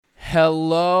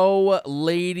Hello,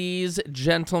 ladies,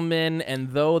 gentlemen,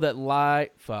 and those that lie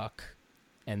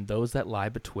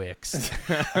betwixt.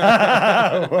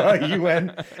 Well, you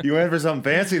went for something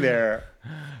fancy there.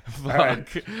 Fuck.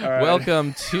 All right.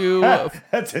 Welcome to.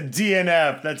 That's a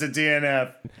DNF. That's a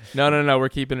DNF. No. We're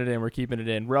keeping it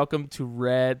in. Welcome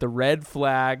to the Red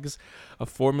Flags, a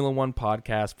Formula One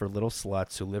podcast for little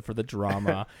sluts who live for the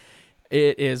drama.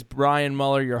 It is Brian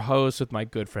Muller, your host, with my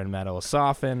good friend Matt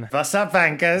Olsofin. What's up,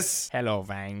 Vankers? Hello,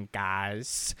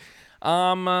 Vankers.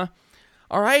 All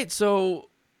right, so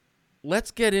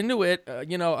let's get into it.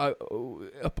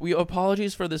 We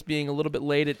apologies for this being a little bit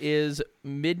late. It is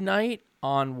midnight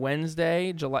on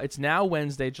Wednesday, July. It's now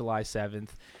Wednesday, July 7th.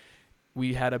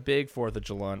 We had a big 4th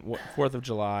of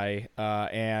July,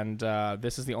 and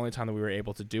this is the only time that we were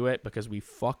able to do it because we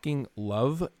fucking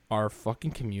love our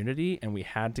fucking community, and we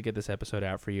had to get this episode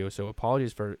out for you. So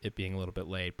apologies for it being a little bit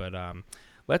late, but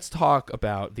let's talk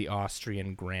about the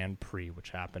Austrian Grand Prix,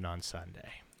 which happened on Sunday.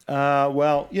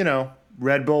 Well,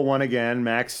 Red Bull won again.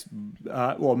 Max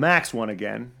won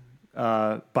again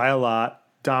by a lot.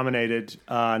 Dominated.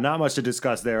 Not much to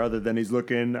discuss there other than he's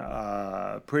looking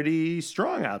pretty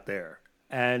strong out there.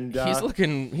 And he's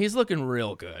looking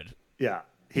real good. Yeah.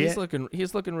 He's looking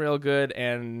real good,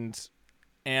 and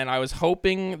I was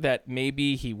hoping that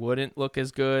maybe he wouldn't look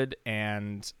as good,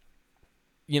 and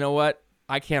you know what?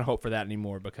 I can't hope for that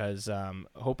anymore because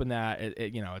hoping that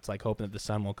it's like hoping that the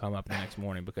sun will come up the next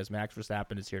morning because Max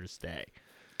Verstappen is here to stay.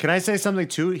 Can I say something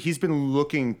too? He's been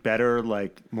looking better,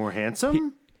 like more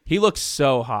handsome. He looks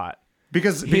so hot.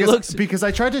 Because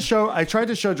I tried to show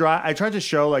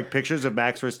like pictures of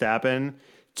Max Verstappen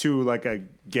to like a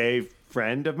gay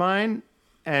friend of mine,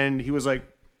 and he was like,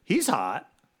 he's hot.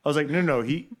 I was like, no,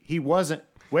 he wasn't.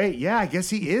 Wait, yeah, I guess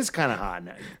he is kind of hot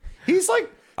now. He's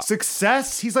like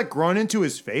success. He's like grown into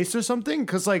his face or something.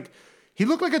 Because like he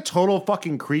looked like a total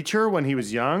fucking creature when he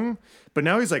was young, but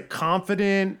now he's like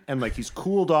confident and like he's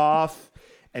cooled off,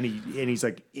 and he's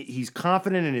like he's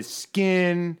confident in his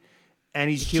skin. And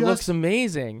he looks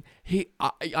amazing.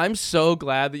 I'm so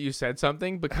glad that you said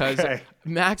something because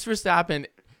Max Verstappen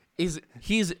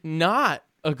he's not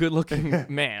a good-looking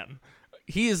man.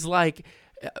 He is like,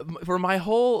 for my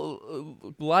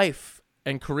whole life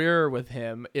and career with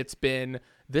him, it's been,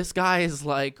 this guy is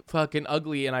like fucking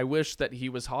ugly, and I wish that he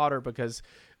was hotter because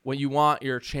when you want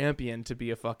your champion to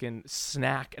be a fucking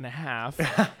snack and a half,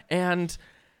 and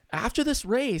after this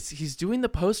race, he's doing the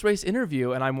post-race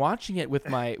interview, and I'm watching it with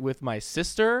my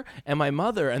sister and my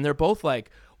mother, and they're both like,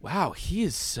 wow, he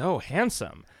is so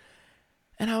handsome.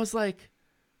 And I was like,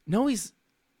 no,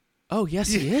 oh,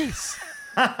 yes, he is.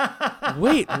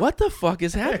 Wait, what the fuck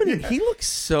is happening? He looks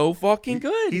so fucking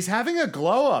good. He's having a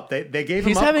glow up. They gave him upgrades.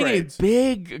 He's having a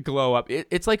big glow up.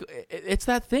 It's like, it's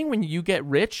that thing when you get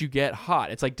rich, you get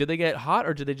hot. It's like, did they get hot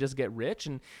or did they just get rich?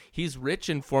 And he's rich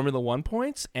in Formula One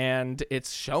points, and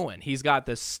it's showing. He's got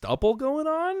this stubble going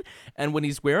on, and when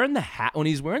he's wearing the hat, when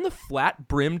he's wearing the flat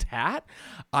brimmed hat,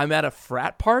 I'm at a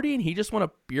frat party and he just won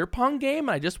a beer pong game,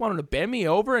 and I just want him to bend me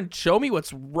over and show me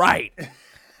what's right.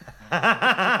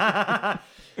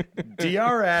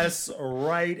 DRS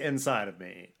right inside of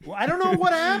me. Well, I don't know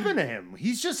what happened to him.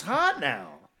 He's just hot now.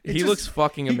 He looks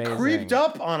fucking amazing. He creeped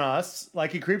up on us,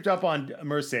 like he creeped up on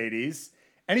Mercedes,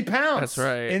 and he pounced. That's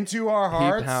right. Into our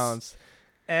hearts. He pounced.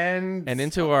 And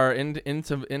into our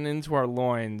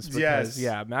loins because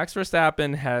Max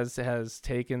Verstappen has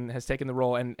taken the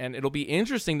role, and it'll be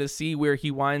interesting to see where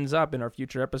he winds up in our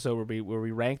future episode where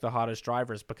we rank the hottest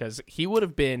drivers, because he would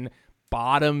have been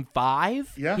bottom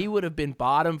 5. Yeah, he would have been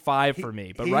bottom 5 for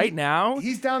me. But right now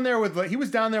he was down there with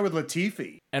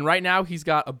Latifi, and right now he's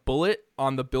got a bullet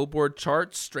on the Billboard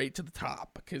chart straight to the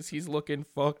top because he's looking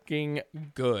fucking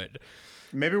good.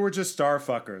 Maybe we're just star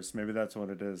fuckers. Maybe that's what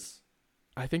it is.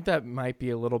 I think that might be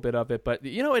a little bit of it, but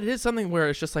it is something where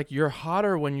it's just like you're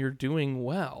hotter when you're doing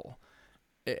well.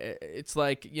 It's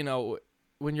like,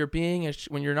 when you're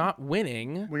not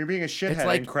winning, when you're being a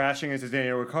shithead and crashing into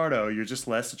Daniel Ricciardo, you're just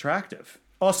less attractive.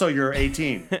 Also, you're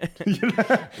 18.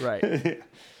 Right.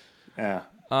 Yeah.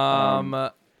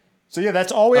 So yeah,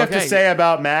 that's all we have to say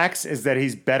about Max is that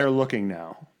he's better looking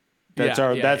now. That's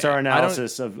our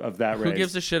analysis of that race. Who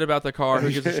gives a shit about the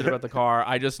car?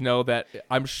 I just know that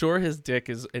I'm sure his dick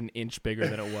is an inch bigger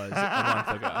than it was a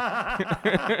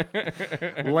month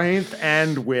ago. Length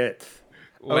and width.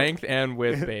 Length and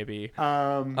width, baby.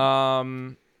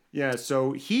 Yeah,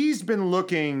 so he's been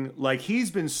looking like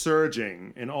he's been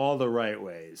surging in all the right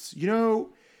ways. Who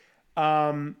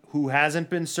hasn't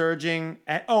been surging?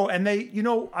 And they,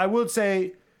 I would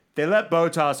say they let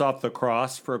Bottas off the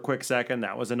cross for a quick second.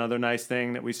 That was another nice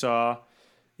thing that we saw.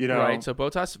 You know, right? So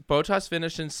Bottas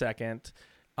finished in second.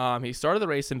 He started the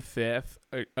race in fifth.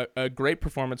 A great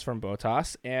performance from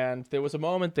Bottas, and there was a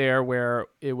moment there where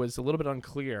it was a little bit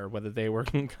unclear whether they were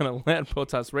going to let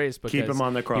Bottas race because keep him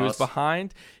on the cross.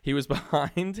 He was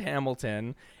behind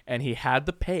Hamilton, and he had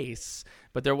the pace,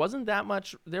 but there wasn't that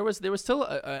much. There was still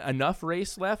enough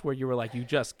race left where you were like,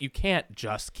 you can't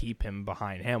just keep him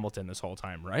behind Hamilton this whole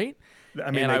time, right?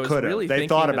 I mean, they could have. They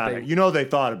thought about it. They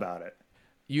thought about it.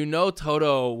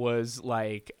 Toto was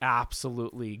like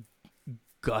absolutely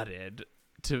gutted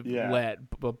to let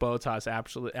Bottas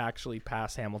actually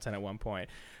pass Hamilton at one point,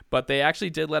 but they actually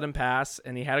did let him pass,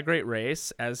 and he had a great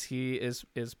race, as he is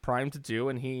primed to do,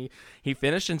 and he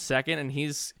finished in second, and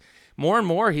he's more and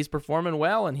more he's performing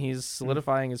well, and he's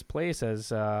solidifying his place as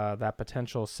that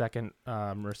potential second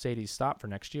Mercedes stop for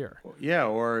next year. Yeah,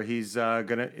 or he's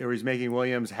making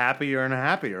Williams happier and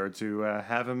happier to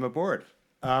have him aboard.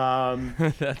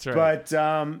 That's right. But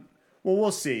well,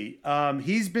 we'll see.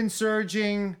 He's been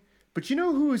surging, but you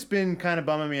know who's been kind of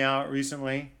bumming me out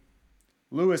recently?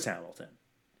 Lewis Hamilton.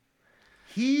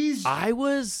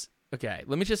 Okay,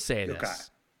 let me just say this. Okay.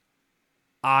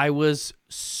 I was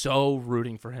so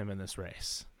rooting for him in this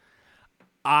race.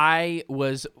 I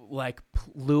was like,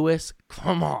 Lewis,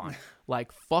 come on.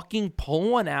 Like, fucking pull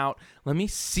one out. Let me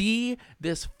see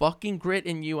this fucking grit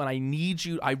in you, and I need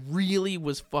you. I really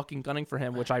was fucking gunning for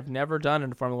him, which I've never done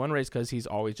in a Formula One race because he's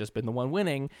always just been the one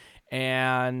winning,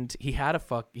 and he had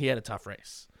a tough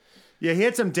race. Yeah, he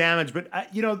had some damage, but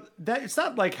that it's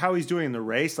not like how he's doing in the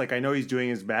race. Like, I know he's doing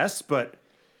his best, but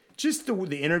just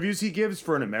the interviews he gives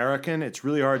for an American, it's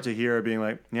really hard to hear being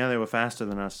like, yeah, they were faster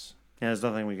than us. Yeah, there's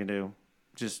nothing we can do.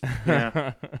 Just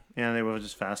yeah, they were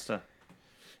just faster.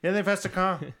 Yeah, they have a faster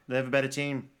car. They have a better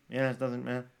team. Yeah, it doesn't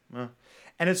matter.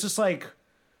 And it's just like,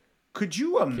 could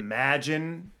you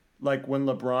imagine, like, when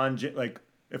if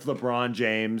LeBron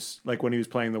James, like, when he was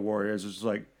playing the Warriors, was just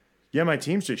like, yeah, my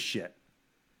team's just shit.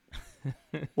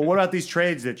 Well, what about these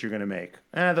trades that you're going to make?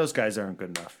 Those guys aren't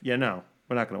good enough. Yeah, no,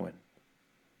 we're not going to win.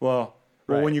 Well,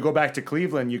 when you go back to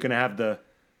Cleveland, you have the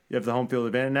home field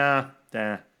advantage.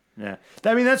 Nah.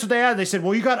 I mean, that's what they had. They said,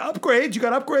 well, you got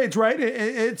upgrades, right?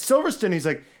 It's Silverstone. He's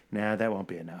like, nah, that won't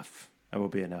be enough. That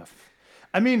won't be enough.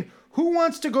 I mean, who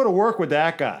wants to go to work with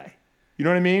that guy? You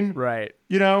know what I mean? Right.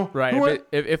 Right.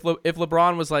 If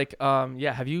LeBron was like,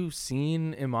 have you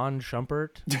seen Iman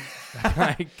Shumpert?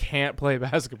 I can't play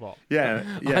basketball. Yeah.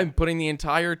 I'm putting the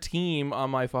entire team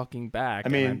on my fucking back.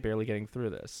 And I'm barely getting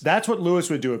through this. That's what Lewis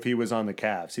would do if he was on the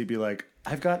Cavs. He'd be like,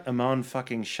 I've got Iman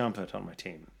fucking Shumpert on my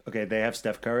team. Okay, they have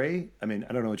Steph Curry. I mean,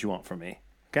 I don't know what you want from me.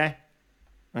 Okay?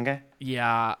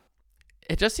 Yeah.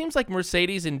 It just seems like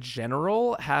Mercedes in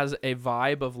general has a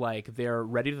vibe of like they're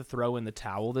ready to throw in the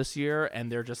towel this year,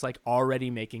 and they're just like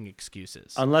already making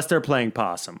excuses. Unless they're playing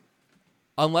possum.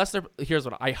 Here's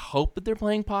what I hope that they're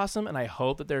playing possum, and I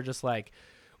hope that they're just like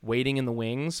waiting in the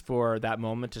wings for that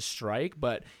moment to strike.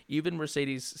 But even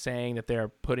Mercedes saying that they're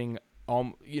putting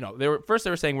they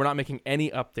were saying we're not making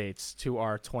any updates to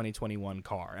our 2021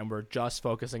 car, and we're just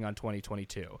focusing on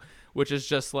 2022, which is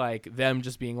just like them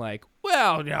just being like,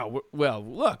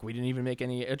 look, we didn't even make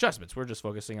any adjustments. We're just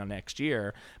focusing on next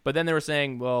year. But then they were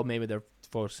saying, well, maybe they're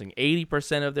focusing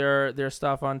 80% of their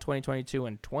stuff on 2022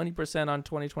 and 20% on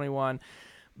 2021.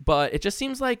 But it just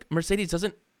seems like Mercedes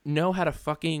doesn't know how to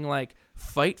fucking like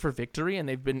fight for victory, and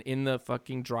they've been in the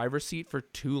fucking driver's seat for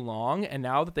too long, and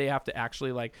now that they have to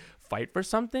actually like fight for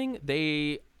something,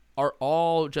 they are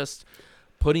all just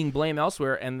putting blame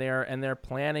elsewhere, and they're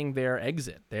planning their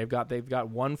exit. They've got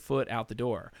one foot out the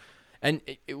door, and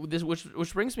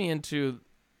which brings me into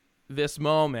this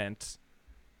moment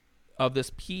of this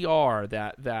PR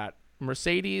that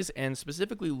Mercedes and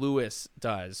specifically Lewis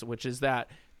does, which is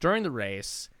that during the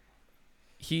race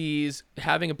he's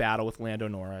having a battle with Lando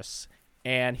Norris,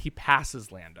 and he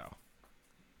passes Lando.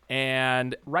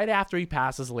 And right after he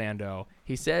passes Lando,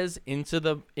 he says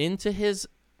into his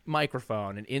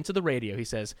microphone and into the radio, he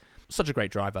says, "Such a great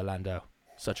driver, Lando.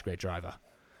 Such a great driver."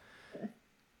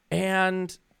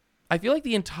 And I feel like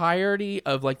the entirety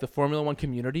of like the Formula One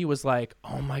community was like,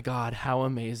 "Oh my God, how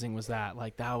amazing was that?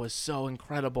 Like that was so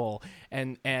incredible."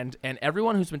 And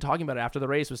everyone who's been talking about it after the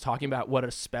race was talking about what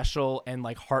a special and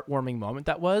like heartwarming moment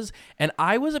that was. And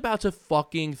I was about to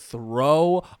fucking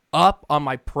throw up on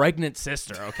my pregnant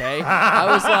sister, okay?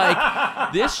 I was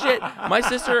like, this shit, my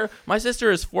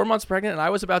sister is 4 months pregnant, and I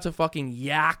was about to fucking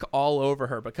yak all over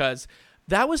her because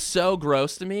that was so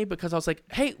gross to me, because I was like,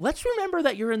 hey, let's remember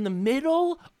that you're in the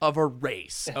middle of a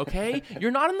race, okay?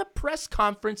 You're not in the press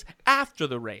conference after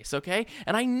the race, okay?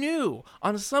 And I knew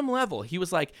on some level he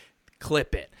was like,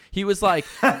 clip it. He was like,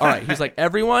 all right. He's like,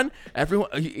 everyone. I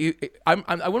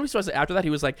wouldn't be surprised after that. He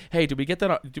was like, hey, did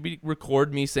we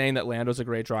record me saying that Lando's a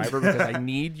great driver? Because I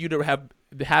need you to have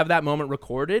that moment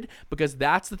recorded, because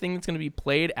that's the thing that's going to be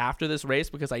played after this race,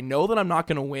 because I know that I'm not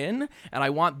going to win, and I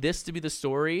want this to be the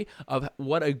story of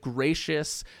what a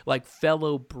gracious, like,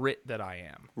 fellow Brit that I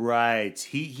am. Right.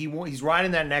 He's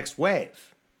riding that next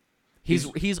wave. He's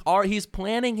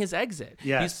planning his exit.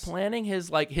 Yes. He's planning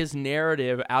his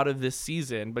narrative out of this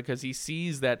season, because he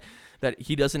sees that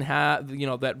he doesn't have,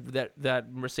 that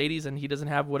Mercedes, and he doesn't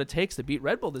have what it takes to beat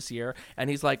Red Bull this year. And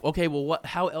he's like, okay, well,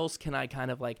 how else can I kind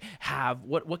of like have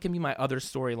what can be my other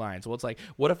storylines? Well, it's like,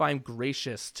 what if I'm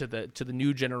gracious to the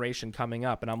new generation coming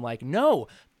up? And I'm like, no,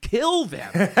 kill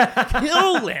them,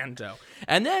 kill Lando.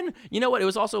 And then, you know what? It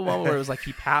was also a moment where it was like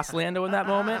he passed Lando in that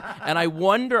moment, and I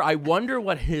wonder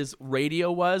what his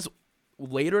radio was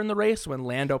later in the race when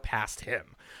Lando passed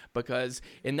him. Because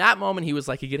in that moment, he was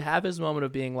like, he could have his moment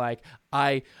of being like,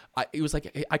 it was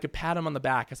like I could pat him on the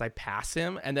back as I pass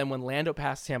him, and then when Lando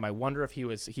passed him, I wonder if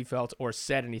he felt or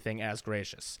said anything as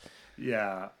gracious.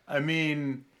 Yeah, I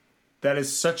mean, that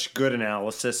is such good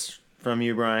analysis from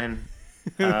you, Brian.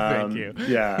 Thank you.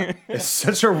 Yeah, it's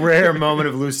such a rare moment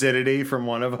of lucidity from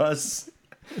one of us.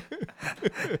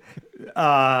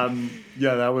 Yeah,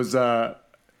 that was.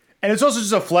 And it's also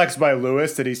just a flex by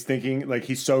Lewis that he's thinking, like,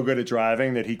 he's so good at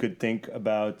driving that he could think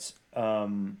about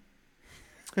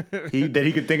he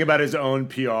could think about his own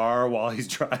PR while he's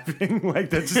driving. Like,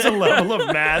 that's just a level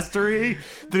of mastery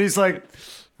that he's like,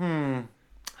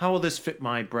 how will this fit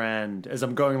my brand as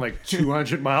I'm going like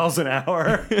 200 miles an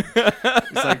hour?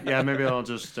 It's like, yeah, maybe I'll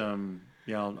just I'll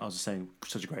just say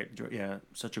such a great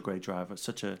driver,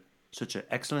 such an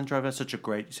excellent driver, such a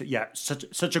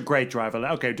great driver.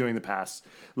 Okay, doing the pass.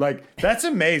 Like, that's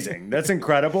amazing. That's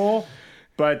incredible.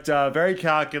 But very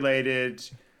calculated.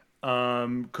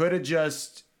 Could have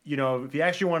just, if he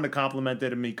actually wanted to compliment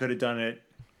him, he could have done it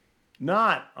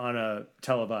not on a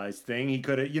televised thing. He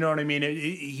could have, you know what I mean?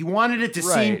 He wanted it to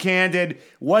seem candid.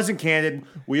 Wasn't candid.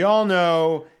 We all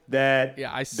know that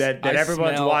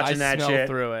everyone's watching that shit.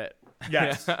 Through it.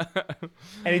 Yes.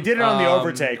 And he did it on the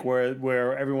overtake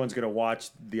where everyone's going to watch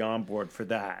the onboard for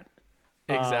that.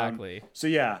 Exactly. So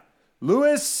yeah,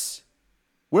 Lewis,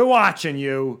 we're watching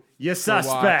you. You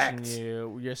suspect.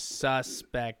 You're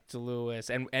suspect, Lewis.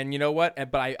 And you know what?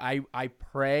 But I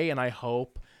pray and I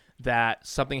hope that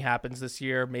something happens this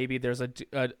year. Maybe there's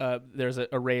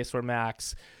a race where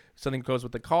Max, something goes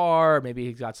with the car. Maybe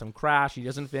he's got some crash. He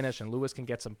doesn't finish, and Lewis can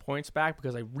get some points back,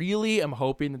 because I really am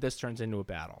hoping that this turns into a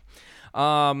battle.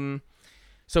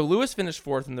 So Lewis finished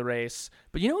 4th in the race,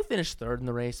 but you know who finished 3rd in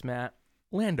the race, Matt?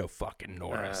 Lando fucking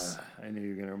Norris. I knew you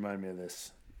were going to remind me of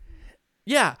this.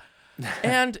 Yeah.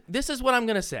 And this is what I'm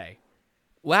going to say.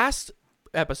 Last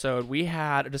episode, we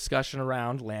had a discussion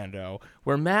around Lando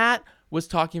where Matt was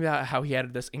talking about how he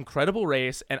had this incredible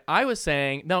race, and I was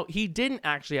saying, no, he didn't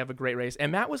actually have a great race,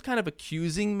 and Matt was kind of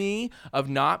accusing me of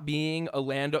not being a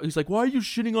Lando. He's like, why are you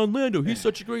shitting on Lando? He's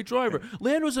such a great driver.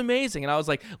 Lando's amazing. And I was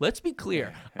like, let's be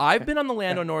clear. I've been on the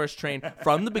Lando Norris train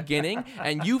from the beginning,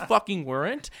 and you fucking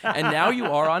weren't, and now you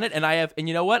are on it, and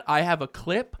you know what? I have a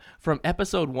clip from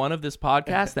episode 1 of this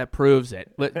podcast that proves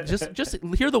it. Just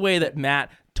hear the way that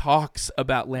Matt talks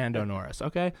about Lando Norris,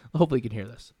 okay? Hopefully you can hear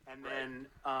this. And then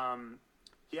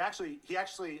he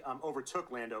actually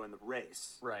overtook Lando in the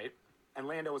race. Right. And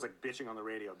Lando was like bitching on the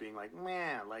radio, being like,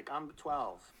 man, like, I'm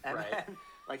 12. And then,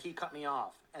 like, he cut me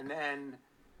off. And then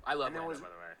I love Lando, by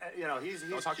the way. He's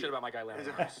don't talk shit about my guy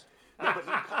Lando Norris. No, but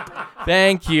he cut me.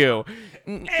 Thank you.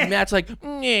 Matt's like,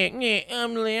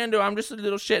 I'm Lando. I'm just a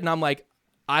little shit. And I'm like,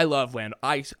 I love Lando.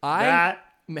 I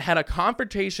had a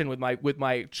confrontation with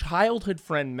my childhood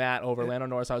friend Matt over Lando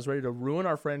Norris. I was ready to ruin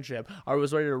our friendship.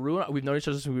 We've known each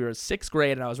other since we were in 6th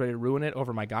grade, and I was ready to ruin it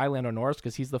over my guy Lando Norris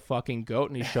because he's the fucking GOAT,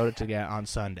 and he showed it to get on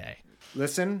Sunday.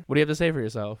 Listen, what do you have to say for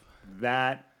yourself?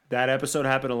 That episode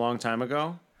happened a long time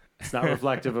ago. It's not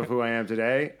reflective of who I am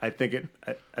today. I think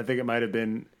it might have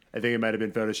been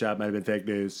Photoshop, might have been fake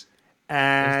news.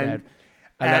 And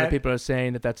a lot of people are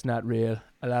saying that that's not real.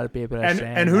 A lot of people are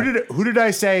saying. And who did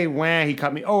I say when he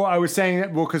cut me? Oh, I was saying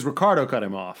that because Ricardo cut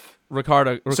him off.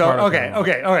 Ricardo. So okay,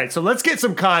 all right. So let's get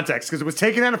some context because it was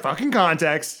taken out of fucking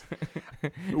context.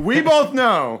 We both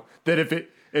know that if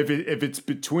it's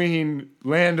between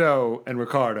Lando and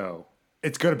Ricardo,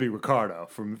 it's gonna be Ricardo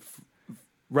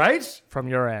right? From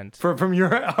your end. From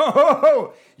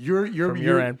your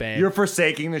your end, babe. You're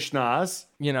forsaking the schnoz.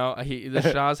 You know, the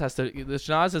schnoz has to. The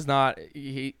schnoz is not.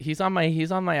 He's on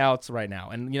my outs right now,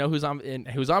 and you know who's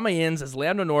on my ins is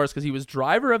Lando Norris because he was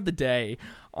driver of the day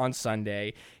on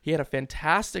Sunday. He had a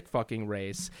fantastic fucking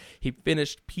race. He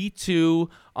finished P2.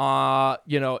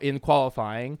 In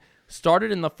qualifying.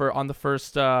 Started on the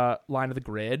first line of the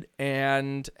grid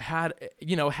and had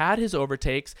his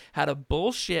overtakes, had a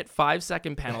bullshit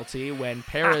 5-second penalty when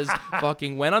Perez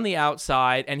fucking went on the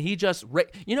outside and he just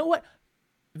you know what?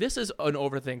 This is an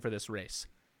over thing for this race.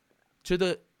 To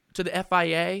the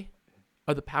FIA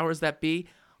or the powers that be,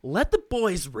 let the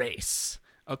boys race,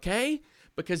 okay?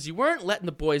 Because you weren't letting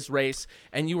the boys race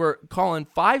and you were calling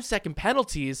 5-second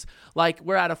penalties like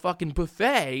we're at a fucking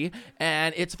buffet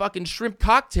and it's fucking shrimp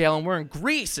cocktail and we're in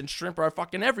Greece and shrimp are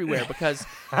fucking everywhere because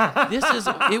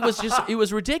it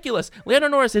was ridiculous. Lando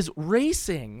Norris is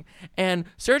racing and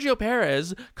Sergio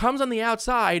Perez comes on the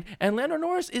outside and Lando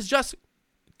Norris is just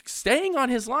staying on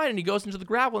his line and he goes into the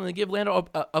gravel and they give Lando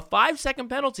a 5-second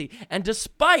penalty. And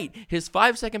despite his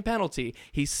 5-second penalty,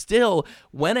 he still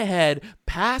went ahead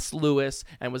past Lewis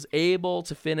and was able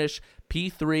to finish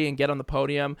P3 and get on the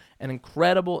podium. An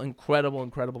incredible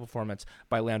performance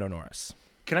by Lando Norris.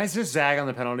 Can I just zag on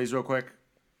the penalties real quick?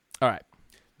 All right.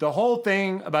 The whole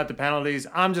thing about the penalties,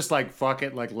 I'm just like, fuck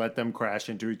it, like let them crash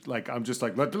into, like I'm just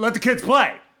like, let the kids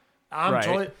play.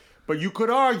 But you could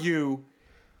argue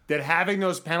that having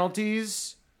those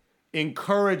penalties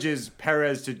encourages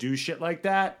Perez to do shit like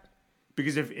that.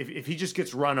 Because if he just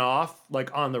gets run off,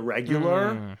 like on the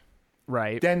regular,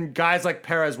 right, then guys like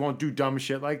Perez won't do dumb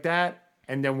shit like that.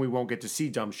 And then we won't get to see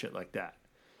dumb shit like that.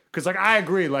 Because, like, I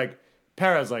agree, like,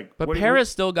 Perez, like... But Perez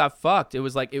still got fucked. It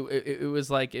was like...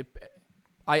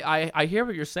 I hear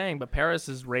what you're saying, but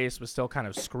Perez's race was still kind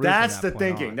of screwed. That's the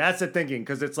thinking. That's the thinking.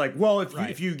 Because it's like, well,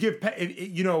 if you give...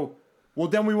 well,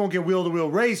 then we won't get wheel-to-wheel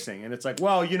racing. And it's like,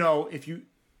 well,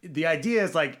 the idea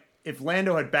is like, if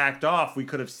Lando had backed off, we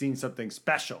could have seen something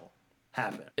special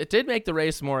happen. It did make the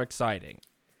race more exciting.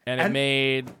 And it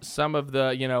made some of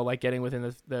the, like getting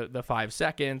within the 5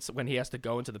 seconds when he has to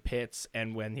go into the pits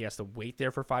and when he has to wait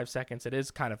there for 5 seconds. It is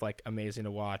kind of like amazing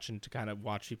to watch and to kind of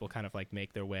watch people kind of like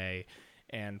make their way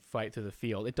and fight through the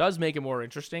field. It does make it more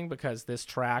interesting because this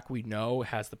track we know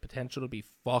has the potential to be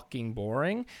fucking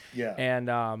boring. Yeah.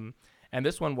 And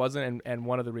this one wasn't, and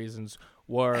one of the reasons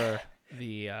were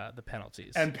the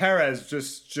penalties. And Perez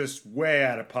just way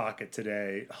out of pocket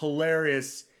today.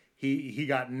 Hilarious. He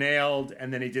got nailed,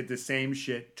 and then he did the same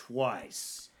shit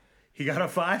twice. He got a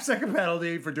 5-second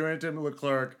penalty for doing it to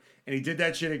Leclerc, and he did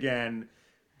that shit again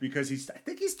because I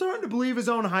think he's starting to believe his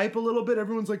own hype a little bit.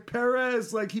 Everyone's like,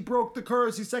 Perez, like, he broke the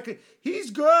curse. He's second. He's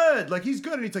good. Like, he's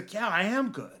good. And he's like, yeah, I am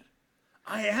good.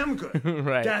 I am good.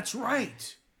 Right. That's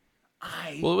right.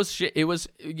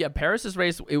 Perez's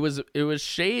race, it was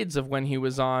shades of when he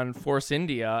was on Force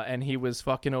India and he was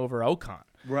fucking over Ocon.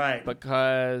 Right.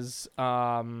 Because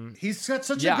he's got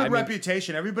such a good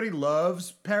reputation. Everybody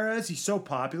loves Perez. He's so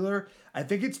popular. I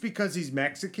think it's because he's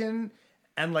Mexican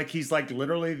and like he's like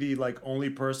literally the like only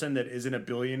person that isn't a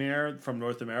billionaire from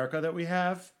North America that we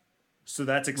have. So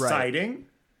that's exciting. Right.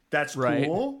 That's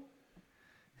cool.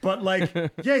 But like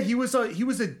yeah, he was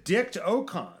a dick to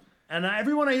Ocon. And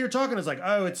everyone I hear talking is like,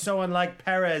 "Oh, it's so unlike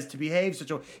Perez to behave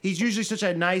he's usually such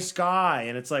a nice guy."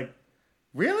 And it's like,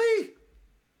 "Really?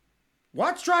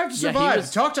 Watch Drive to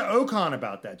Survive. Talk to Ocon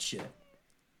about that shit."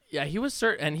 Yeah, he was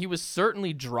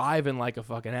certainly driving like a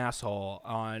fucking asshole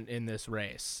in this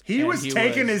race. He was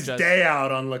taking his day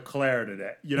out on Leclerc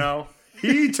today.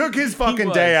 He took his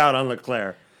fucking day out on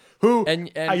Leclerc. Who? And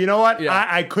you know what? Yeah.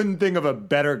 I couldn't think of a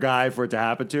better guy for it to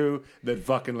happen to than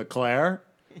fucking Leclerc,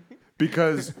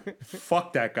 because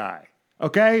fuck that guy.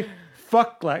 Okay,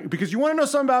 because you want to know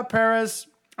something about Perez?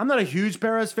 I'm not a huge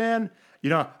Perez fan.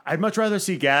 I'd much rather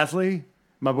see Gasly,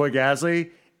 my boy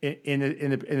Gasly,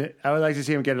 in I would like to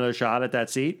see him get another shot at that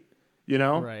seat.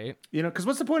 Right? Because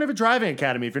what's the point of a driving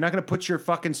academy if you're not going to put your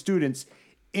fucking students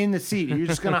in the seat? You're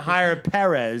just going to hire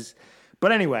Perez.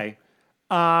 But anyway,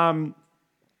 you know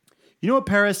what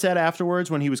Perez said afterwards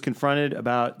when he was confronted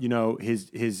about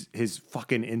his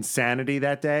fucking insanity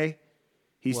that day?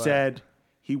 He said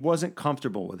he wasn't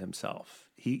comfortable with himself.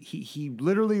 He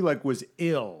literally like was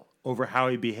ill over how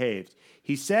he behaved.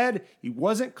 He said he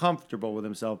wasn't comfortable with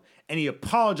himself, and he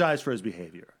apologized for his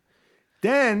behavior.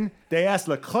 Then they asked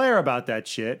Leclerc about that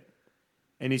shit,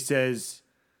 and he says,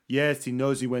 yes, he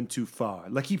knows he went too far.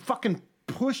 Like he fucking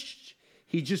pushed,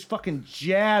 he just fucking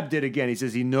jabbed it again. He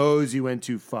says he knows he went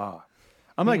too far.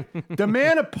 I'm like, the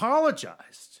man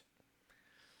apologized.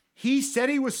 He said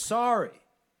he was sorry.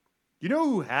 You know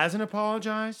who hasn't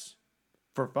apologized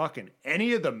for fucking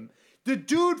any of them? The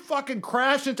dude fucking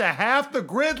crashed into half the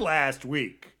grid last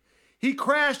week. He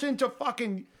crashed into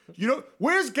fucking,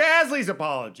 where's Gasly's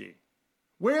apology?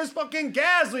 Where's fucking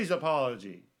Gasly's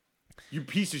apology? You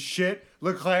piece of shit,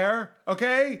 Leclerc,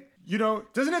 okay?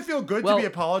 Doesn't it feel good to be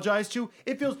apologized to?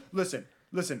 It feels, listen,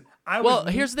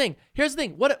 here's the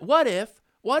thing.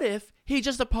 What if he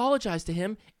just apologized to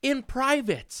him in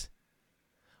private?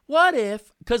 What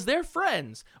if, because they're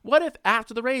friends, what if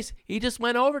after the race he just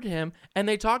went over to him and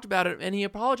they talked about it and he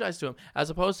apologized to him, as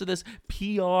opposed to this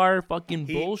PR fucking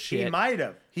bullshit? He might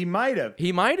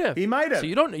have. So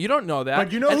you don't know that.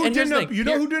 But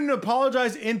who didn't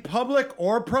apologize in public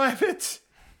or private?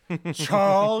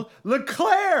 Charles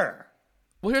Leclerc.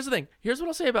 Well, here's the thing. Here's what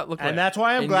I'll say about Leclerc. And that's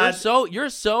why I'm glad. You're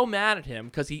so mad at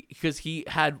him because he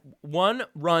had one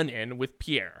run-in with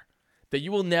Pierre that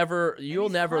you'll never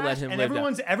let him live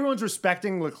down. Everyone's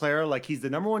respecting Leclerc like he's the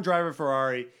number one driver of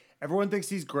Ferrari. Everyone thinks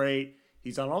he's great.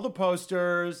 He's on all the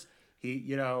posters.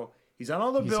 He's on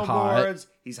all the billboards.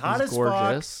 He's hot as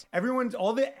gorgeous. Fuck.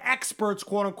 All the experts,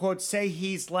 quote unquote, say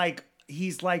he's like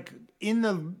in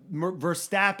the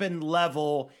Verstappen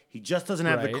level. He just doesn't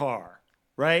have the car,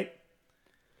 right?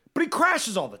 But he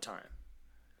crashes all the time.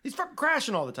 He's fucking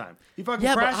crashing all the time. But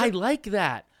I like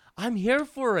that. I'm here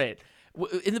for it.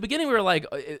 In the beginning, we were like,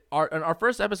 in our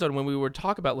first episode when we were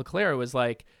talking about Leclerc, it was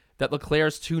like that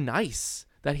Leclerc's too nice,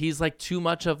 that he's like too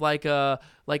much of like a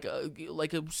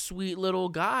sweet little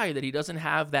guy, that he doesn't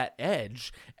have that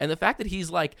edge. And the fact that he's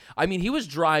like, he was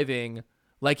driving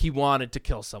like he wanted to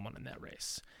kill someone in that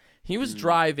race. He was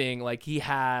driving like he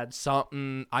had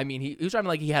something. He was driving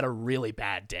like he had a really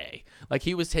bad day. Like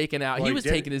he was taking out. Well, he was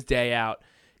taking his day out.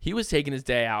 He was taking his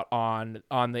day out on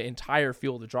the entire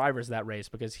field of drivers that race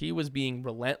because he was being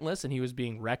relentless and he was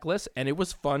being reckless, and it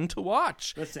was fun to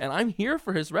watch. Listen. And I'm here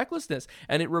for his recklessness.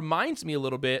 And it reminds me a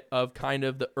little bit of kind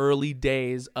of the early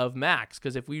days of Max,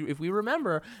 because if we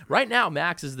remember, right now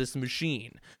Max is this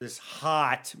machine. This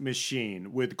hot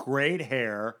machine with great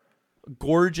hair.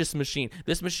 Gorgeous machine.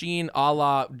 This machine a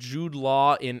la Jude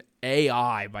Law in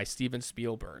AI by Steven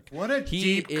Spielberg. What a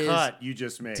deep cut you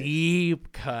just made.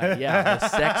 Deep cut, yeah. The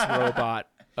sex robot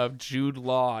of Jude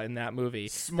Law in that movie.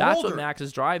 Smolder. That's what Max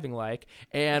is driving like.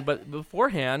 But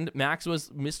beforehand, Max was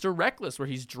Mr. Reckless, where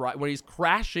he's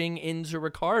crashing into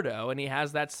Ricciardo, and he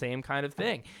has that same kind of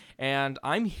thing. And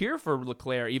I'm here for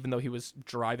Leclerc, even though he was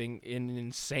driving in an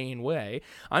insane way.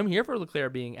 I'm here for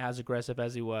Leclerc being as aggressive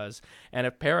as he was. And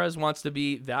if Perez wants to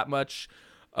be that much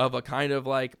of a kind of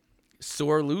like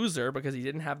sore loser because he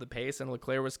didn't have the pace and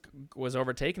Leclerc was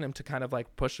overtaking him to kind of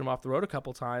like push him off the road a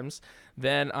couple times,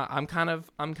 then I'm kind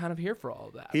of here for all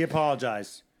of that. He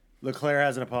apologized. Leclerc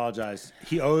hasn't apologized.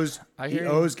 He owes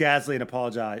Gasly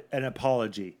an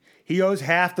apology. He owes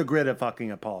half the grid a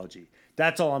fucking apology.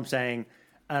 That's all I'm saying.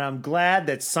 And I'm glad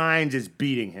that Sainz is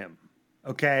beating him.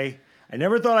 Okay? I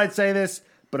never thought I'd say this,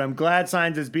 but I'm glad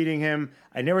Sainz is beating him.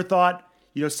 I never thought,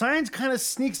 Sainz kind of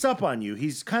sneaks up on you.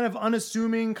 He's kind of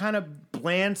unassuming, kind of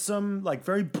blandsome, like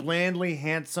very blandly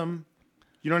handsome.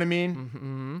 You know what I mean?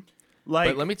 Mm-hmm.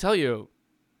 But let me tell you,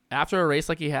 after a race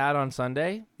like he had on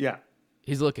Sunday, yeah,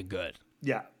 he's looking good.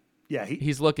 Yeah. Yeah.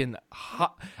 He's looking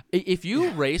hot. If you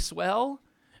race well,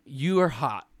 you are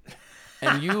hot.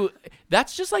 And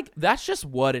that's just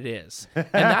what it is. And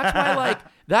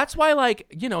that's why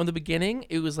in the beginning,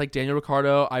 it was like Daniel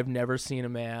Ricciardo. I've never seen a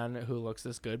man who looks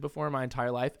this good before in my entire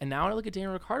life. And now when I look at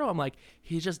Daniel Ricciardo, I'm like,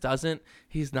 he's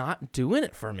not doing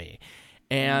it for me.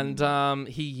 And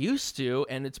he used to,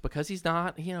 and it's because he's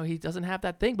not, he doesn't have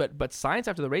that thing. But Sainz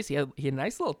after the race, he had a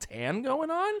nice little tan going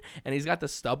on, and he's got the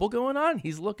stubble going on.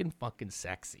 He's looking fucking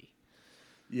sexy.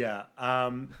 Yeah,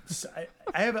 so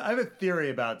I have a theory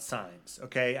about Sainz.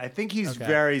 Okay, I think he's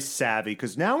very savvy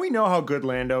because now we know how good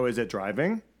Lando is at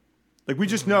driving. Like we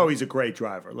just know he's a great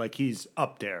driver. Like he's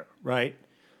up there, right?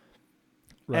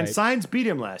 And Sainz beat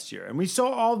him last year, and we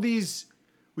saw all these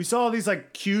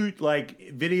like cute like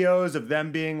videos of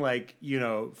them being like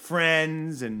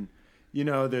friends and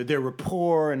their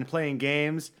rapport and playing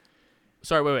games.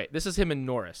 Sorry, wait. This is him and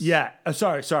Norris. Yeah,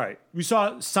 sorry. We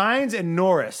saw Sainz and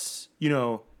Norris,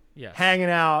 hanging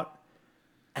out,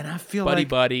 and I feel buddy.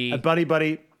 Buddy.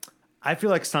 I feel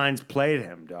like Sainz played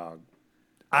him, dog.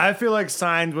 I feel like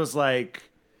Sainz was like,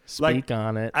 speak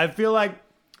on it. I feel like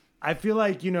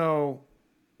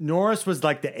Norris was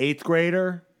like the 8th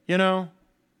grader, the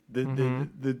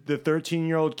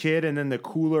 13-year-old kid, and then the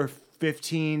cooler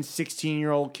 15,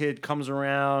 16-year-old kid comes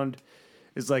around,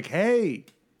 is like, hey.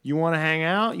 You want to hang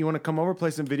out? You want to come over, play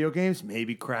some video games?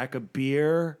 Maybe crack a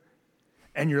beer?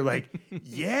 And you're like,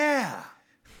 yeah.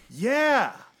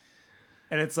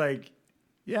 and it's like,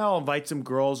 yeah, I'll invite some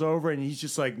girls over, and he's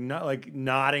just like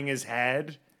nodding his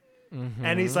head,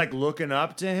 and he's like looking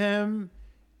up to him,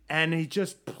 and he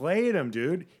just played him,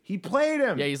 dude. He played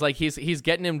him. Yeah, he's like he's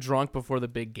getting him drunk before the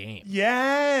big game.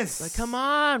 Yes. Like, come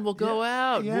on, we'll go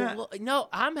out. Yeah. No,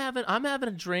 I'm having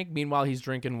a drink. Meanwhile, he's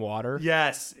drinking water.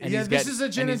 Yes. And this is a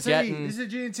gin and tea. This is a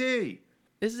gin and tea.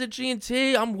 This is a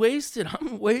G&T. I'm wasted.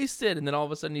 And then all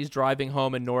of a sudden he's driving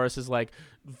home, and Norris is like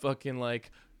fucking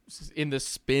like in the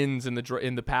spins in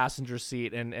the passenger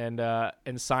seat, and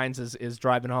Sainz is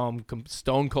driving home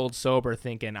stone cold sober,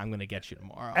 thinking, I'm gonna get you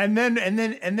tomorrow. And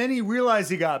then he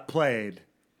realized he got played,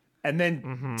 and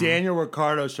then Daniel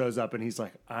Ricciardo shows up, and he's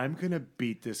like, I'm gonna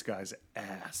beat this guy's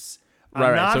ass.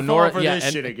 I'm not so falling for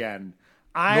this shit again.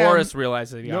 Norris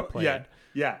realized that he got played.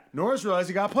 Yeah. Norris realized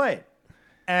he got played.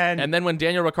 And then when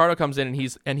Daniel Ricciardo comes in,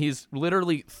 and he's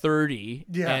literally 30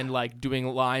 Yeah. and like doing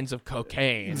lines of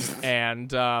cocaine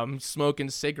and smoking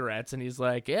cigarettes, and he's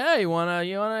like, yeah, you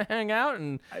wanna hang out?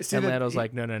 And Lando's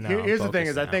like, no. Here's the thing: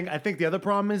 is I think the other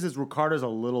problem is Ricciardo's a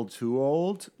little too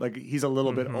old. Like he's a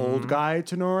little bit old guy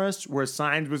to Norris, where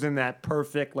Sainz was in that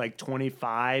perfect like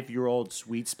 25-year-old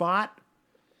sweet spot.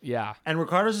 Yeah. And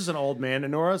Ricciardo's just an old man to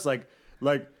Norris, like.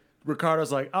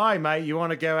 Ricardo's like, "All right, mate, you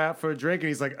want to go out for a drink?" And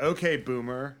he's like, "Okay,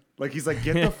 boomer." Like he's like,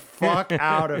 "Get the fuck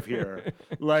out of here!"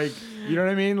 Like, you know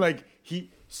what I mean? Like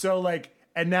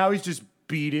and now he's just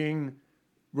beating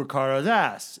Ricardo's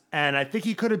ass. And I think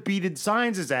he could have beaten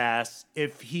Sainz's ass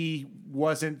if he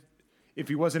wasn't in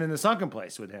the sunken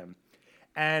place with him.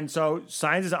 And so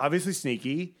Sainz is obviously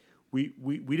sneaky. We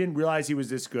didn't realize he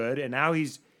was this good, and now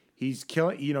he's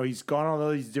killing. You know, he's gone on all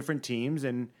these different teams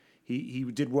and. He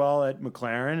did well at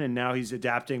McLaren, and now he's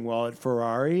adapting well at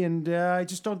Ferrari. And I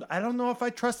don't know if I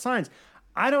trust Sainz.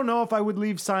 I don't know if I would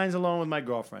leave Sainz alone with my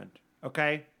girlfriend.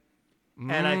 Okay,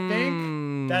 and I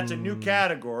think that's a new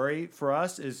category for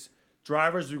us is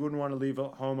drivers we wouldn't want to leave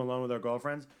home alone with our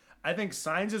girlfriends. I think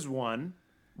Sainz is one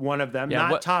of them,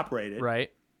 not top rated.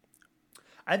 Right.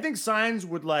 I think Sainz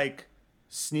would like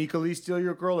sneakily steal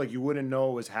your girl, like you wouldn't know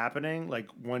what was happening. Like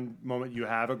one moment you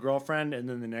have a girlfriend, and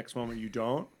then the next moment you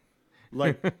don't.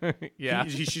 Like, yeah,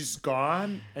 she's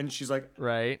gone, and she's like,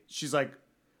 right. She's like,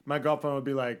 my girlfriend would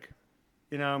be like,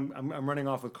 you know, I'm running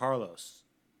off with Carlos.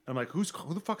 I'm like, who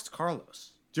the fuck's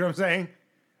Carlos? Do you know what I'm saying?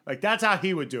 Like, that's how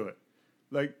he would do it.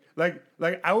 Like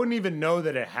I wouldn't even know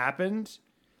that it happened.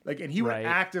 Like, and he would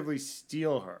actively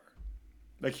steal her.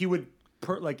 Like he would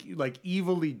like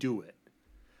evilly do it.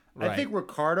 Right. I think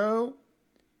Ricardo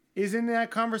is in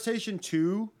that conversation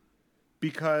too,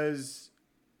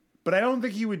 but I don't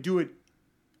think he would do it.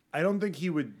 I don't think he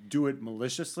would do it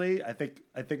maliciously. I think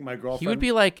my girlfriend. He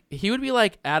would be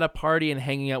like at a party and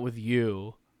hanging out with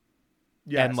you,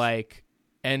 yes. And like,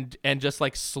 and just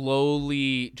like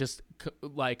slowly just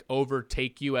like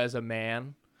overtake you as a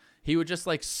man. He would just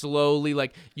like slowly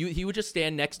like you. He would just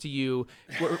stand next to you.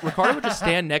 Ricardo would just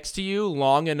stand next to you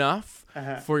long enough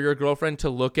for your girlfriend to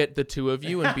look at the two of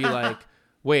you and be like.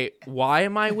 Wait, why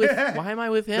am I with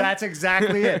him? That's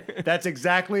exactly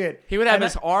it. He would have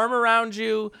his arm around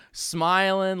you,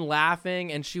 smiling,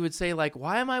 laughing, and she would say, like,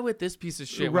 why am I with this piece of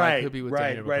shit when I could be with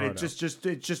Daniel Ricciardo?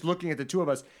 It's just looking at the two of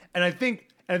us. And I think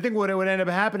what would end up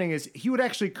happening is he would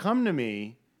actually come to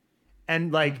me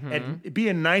and like and be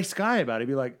a nice guy about it.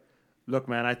 He'd be like, look,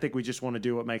 man, I think we just want to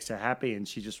do what makes her happy, and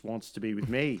she just wants to be with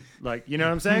me. Like, you know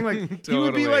what I'm saying? Like Totally. He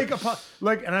would be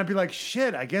like, and I'd be like,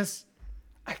 shit, I guess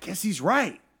he's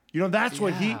right. You know, that's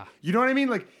what you know what I mean?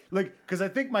 Like, because I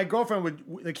think my girlfriend would,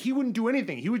 like, he wouldn't do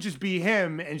anything. He would just be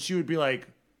him, and she would be like,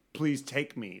 please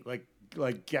take me.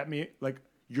 Like get me. Like,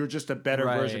 you're just a better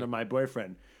version of my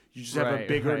boyfriend. You just have a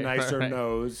bigger, nicer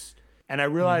nose. And I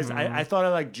realized, I thought I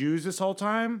liked Jews this whole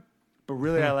time, but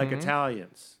really I like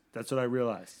Italians. That's what I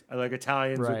realized. I like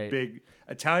Italians with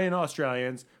Italian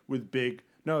Australians with big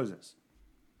noses.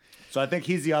 So I think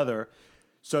he's the other.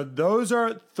 So those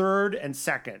are third and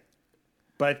second.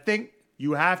 But I think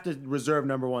you have to reserve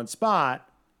number one spot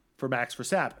for Max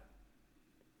Verstappen.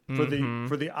 For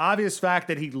the obvious fact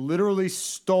that he literally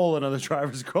stole another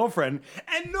driver's girlfriend,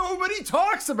 and nobody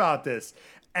talks about this.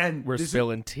 And we're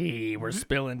spilling tea.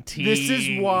 This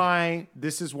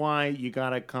is why you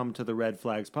gotta come to the Red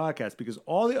Flags podcast, because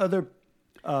all the other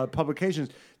publications,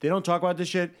 they don't talk about this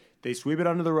shit. They sweep it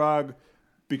under the rug.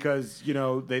 Because, you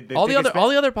know, they all the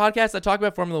other podcasts that talk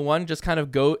about Formula One just kind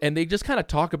of go and they just kind of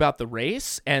talk about the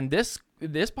race, and this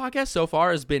podcast so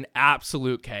far has been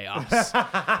absolute chaos.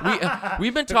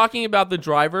 We've been talking about the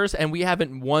drivers, and we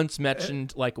haven't once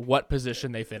mentioned like what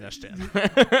position they finished in.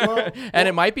 And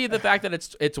it might be the fact that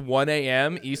it's 1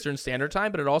 a.m. Eastern Standard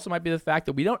Time, but it also might be the fact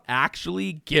that we don't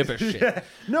actually give a shit.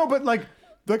 No, but like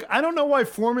Like, I don't know why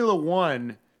Formula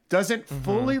One doesn't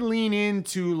fully lean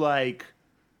into like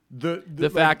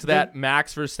the fact that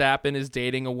Max Verstappen is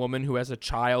dating a woman who has a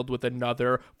child with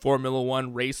another Formula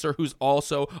One racer who's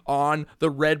also on the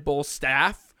Red Bull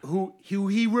staff. Who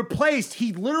he replaced.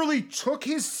 He literally took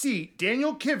his seat.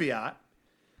 Daniel Kvyat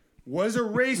was a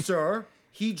racer.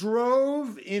 He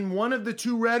drove in one of the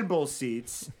 2 Red Bull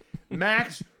seats.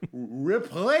 Max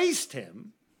replaced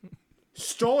him,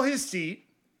 stole his seat,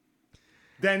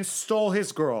 then stole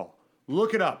his girl.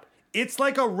 Look it up. It's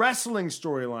like a wrestling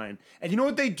storyline. And you know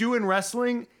what they do in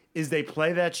wrestling is they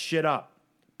play that shit up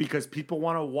because people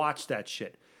want to watch that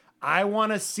shit. I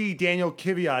want to see Daniel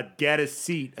Kvyat get a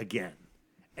seat again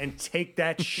and take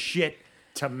that shit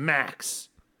to Max.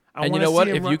 And you know what?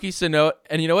 If Yuki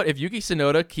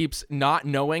Tsunoda keeps not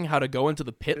knowing how to go into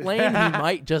the pit lane, he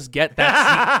might just get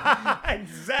that seat.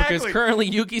 Exactly. Because currently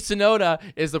Yuki Tsunoda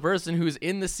is the person who's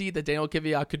in the seat that Daniel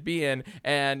Kvyat could be in,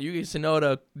 and Yuki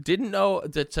Tsunoda didn't know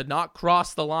to not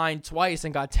cross the line twice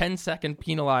and got 10-second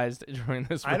penalized during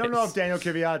this race. I don't know if Daniel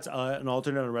Kvyat's an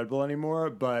alternate on Red Bull anymore,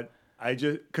 but I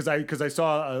just because I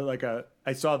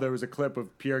saw there was a clip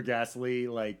of Pierre Gasly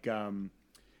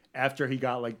after he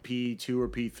got like P2 or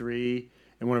P3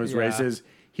 in one of his races,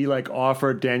 he like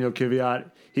offered Daniel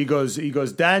Kvyat. He goes,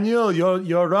 Daniel,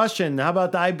 you're Russian. How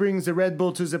about I bring the Red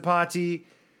Bull to the party?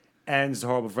 And it's a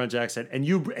horrible French accent. I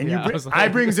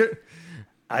bring the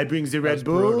Red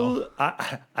Bull.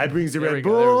 I bring the Red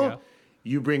Bull.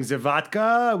 You bring the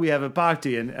vodka. We have a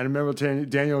party. And I remember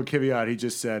Daniel Kvyat. He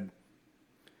just said,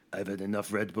 "I've had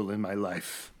enough Red Bull in my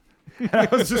life." And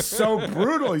that was just so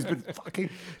brutal. He's been fucking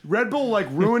Red Bull like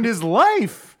ruined his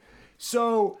life.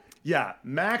 So yeah,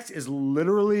 Max is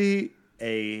literally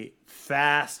a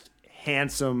fast,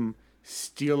 handsome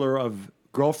stealer of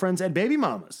girlfriends and baby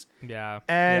mamas. Yeah.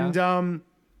 And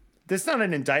that's not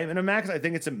an indictment of Max. I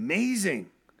think it's amazing.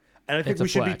 And I think we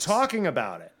should be talking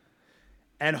about it.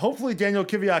 And hopefully Daniel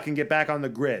Kvyat can get back on the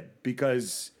grid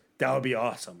because that would be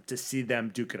awesome to see them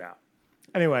duke it out.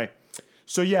 Anyway.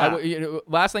 So yeah.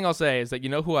 Last thing I'll say is that you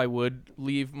know who I would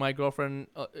leave my girlfriend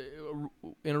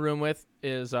in a room with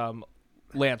is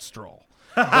Lance Stroll,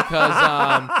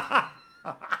 because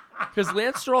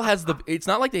Lance Stroll has it's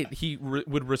not like he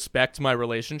would respect my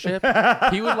relationship.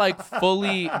 He would like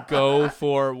fully go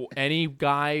for any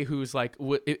guy who's like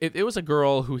if it was a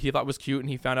girl who he thought was cute and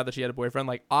he found out that she had a boyfriend,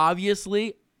 like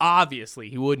obviously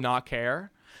he would not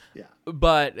care. Yeah,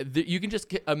 but you can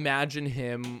just imagine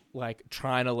him like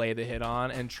trying to lay the hit on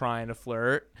and trying to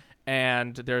flirt,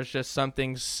 and there's just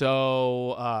something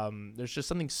so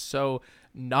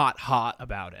not hot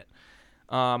about it.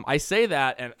 I say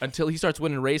that and until he starts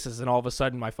winning races, and all of a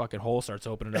sudden my fucking hole starts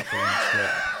opening up for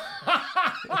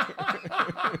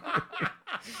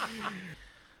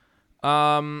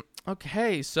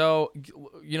okay, so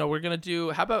we're gonna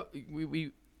do. How about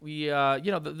we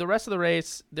the rest of the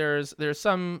race, there's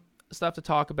some stuff to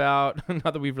talk about.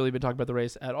 Not that we've really been talking about the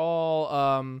race at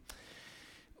all.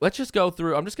 Let's just go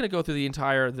through. I'm just going to go through the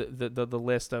entire the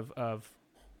list of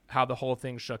how the whole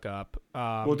thing shook up.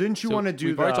 Well, didn't you want to do?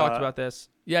 We've already talked about this.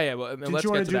 Yeah. Well, let's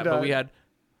get to that. But we had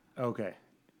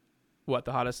what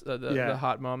the hottest the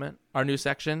hot moment. Our new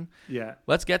section. Yeah.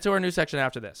 Let's get to our new section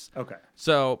after this. Okay.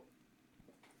 So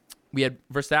we had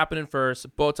Verstappen in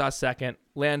first, Bottas second,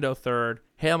 Lando third,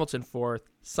 Hamilton fourth,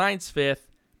 Sainz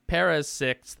fifth, Perez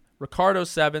sixth, Ricciardo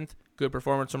seventh. Good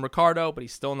performance from Ricciardo, but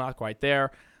he's still not quite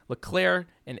there. Leclerc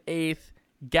in eighth,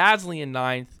 Gasly in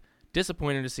ninth.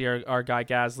 Disappointed to see our guy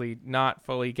Gasly not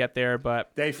fully get there,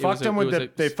 but they fucked him with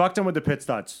the pit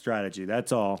stop strategy.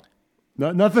 That's all.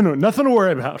 Nothing to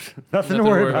worry about. Nothing to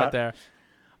worry about there.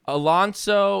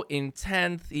 Alonso in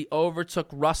 10th. He overtook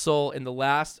Russell in the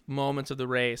last moments of the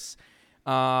race.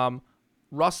 Russell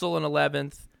in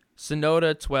 11th.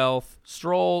 Tsunoda 12th.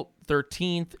 Stroll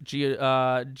 13th.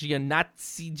 Giovinazzi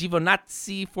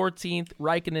 14th.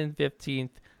 Raikkonen 15th.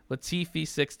 Latifi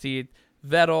 16th.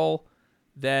 Vettel.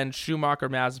 Then Schumacher,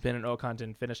 Mazepin, and Ocon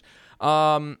didn't finish.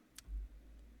 All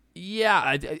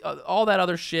that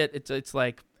other shit, it's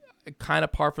like kind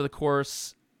of par for the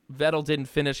course. Vettel didn't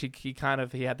finish. He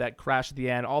had that crash at the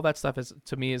end. All that stuff is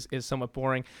somewhat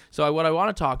boring. So what I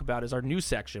want to talk about is our new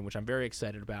section, which I'm very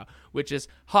excited about, which is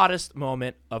hottest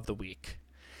moment of the week.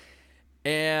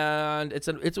 And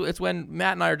it's when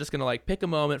Matt and I are just gonna like pick a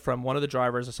moment from one of the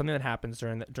drivers or something that happens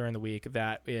during the week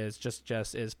that is just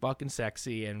is fucking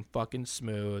sexy and fucking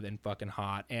smooth and fucking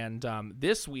hot. And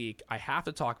this week I have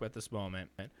to talk about this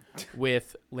moment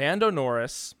with Lando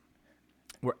Norris,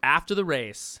 where after the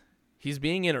race he's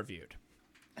being interviewed,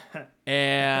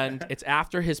 and it's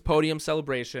after his podium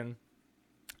celebration,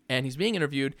 and he's being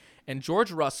interviewed, and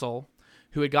George Russell,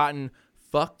 who had gotten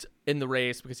fucked in the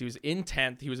race because he was in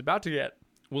 10th. He was about to get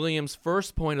Williams'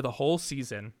 first point of the whole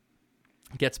season.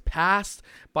 Gets passed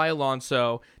by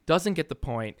Alonso, doesn't get the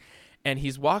point, and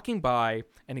he's walking by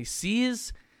and he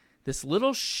sees this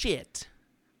little shit,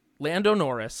 Lando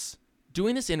Norris,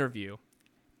 doing this interview,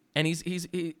 and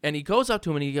he goes up to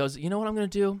him and he goes, "You know what I'm gonna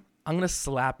do? I'm gonna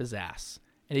slap his ass."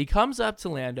 And he comes up to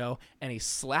Lando and he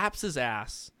slaps his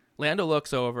ass. Lando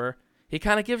looks over. He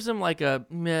kind of gives him like a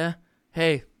meh,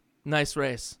 hey, nice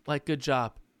race, like good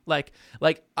job, like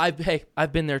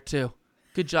I've been there too,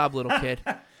 good job, little kid.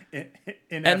 in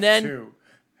and F2. Then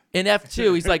in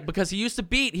F2, he's like, because he used to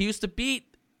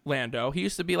beat Lando. He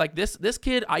used to be like, this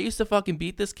kid, I used to fucking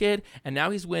beat this kid, and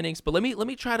now he's winning. But let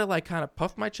me try to like kind of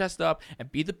puff my chest up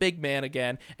and be the big man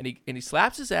again. And he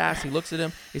slaps his ass. He looks at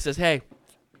him. He says, "Hey,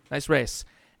 nice race."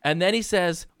 And then he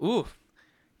says, "Ooh,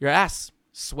 your ass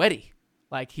sweaty."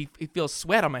 Like he feels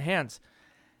sweat on my hands.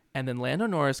 And then Lando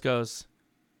Norris goes,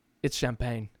 "It's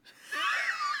champagne."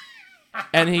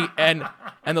 and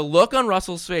the look on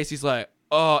Russell's face, he's like,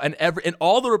 "Oh," and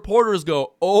all the reporters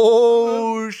go,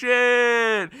 "Oh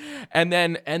shit." And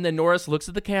then Norris looks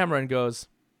at the camera and goes,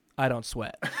 "I don't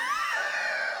sweat."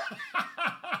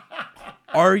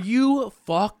 Are you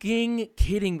fucking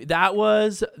kidding me? That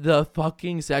was the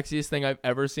fucking sexiest thing I've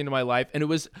ever seen in my life. And it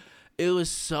was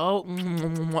so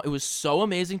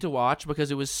amazing to watch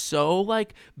because it was so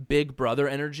like Big Brother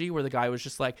energy where the guy was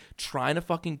just like trying to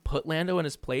fucking put Lando in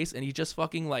his place, and he just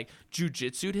fucking like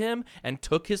jujitsu'd him and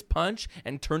took his punch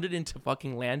and turned it into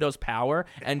fucking Lando's power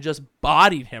and just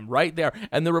bodied him right there.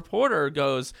 And the reporter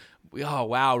goes, "Oh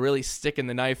wow, really sticking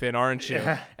the knife in, aren't you?"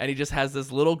 Yeah. And he just has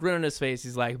this little grin on his face.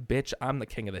 He's like, "Bitch, I'm the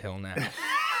king of the hill now."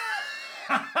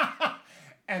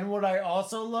 And what I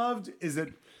also loved is that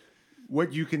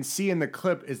what you can see in the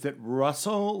clip is that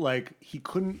Russell, like, he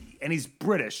couldn't, and he's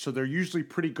British, so they're usually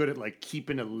pretty good at like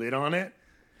keeping a lid on it.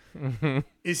 Mm-hmm.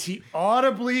 Is he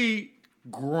audibly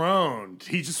groaned?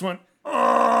 He just went,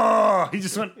 "Oh!" He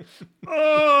just went,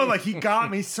 "Oh!" Like, he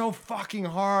got me so fucking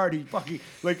hard. He fucking,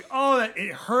 like, oh, that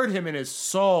it hurt him in his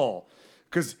soul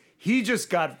because he just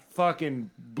got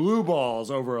fucking blue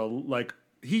balls over a, like,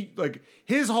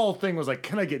 his whole thing was like,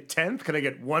 "Can I get 10th? Can I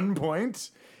get 1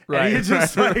 point?" Right, and he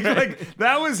just like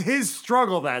that was his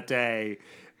struggle that day.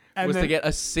 And was to get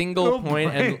a single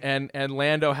point. And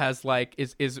Lando has like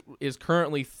is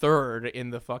currently third in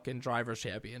the fucking drivers'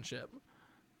 championship.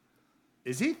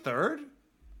 Is he third?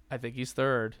 I think he's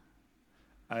third.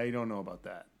 I don't know about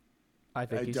that. I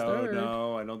think he's third.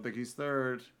 No, I don't think he's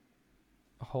third.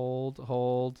 Hold. This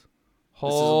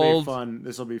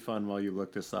will be fun while you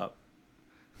look this up.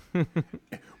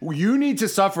 You need to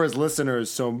suffer as listeners,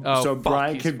 so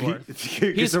Brian can be.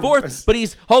 He's fourth, but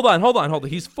he's hold on.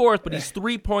 He's fourth, but he's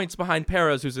 3 points behind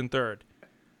Perez, who's in third.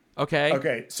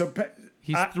 Okay. So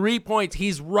he's 3 points.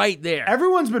 He's right there.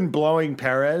 Everyone's been blowing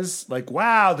Perez, like,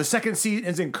 wow, the second seat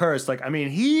isn't cursed. Like, I mean,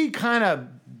 he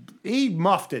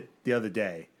muffed it the other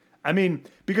day. I mean,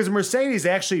 because Mercedes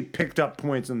actually picked up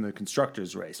points in the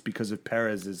constructors' race because of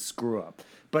Perez's screw up.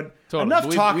 But totally. Enough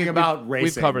talking about racing.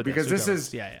 We've covered because this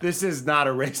is not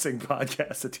a racing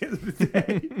podcast at the end of the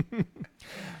day.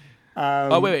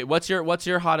 Wait. What's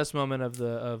your hottest moment of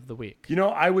the week? You know,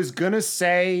 I was gonna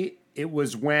say it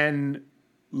was when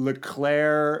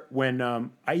Leclerc,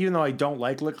 even though I don't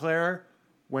like Leclerc,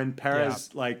 when Perez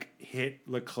hit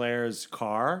Leclerc's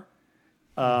car.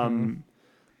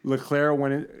 Leclerc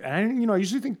I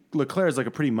usually think Leclerc is like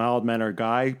a pretty mild-mannered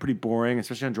guy, pretty boring,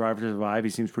 especially on Drive to Survive. He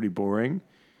seems pretty boring.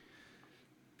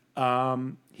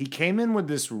 He came in with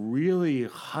this really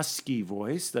husky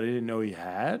voice that I didn't know he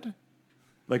had,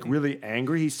 like really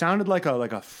angry. He sounded like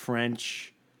a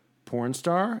French porn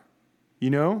star, you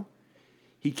know.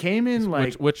 He came in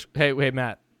hey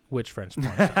Matt, which French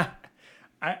porn star?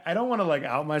 I don't want to like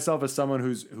out myself as someone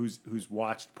who's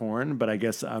watched porn, but I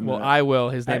guess I'm. Well, I will.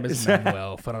 His name is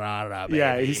Manuel Ferrara. Baby.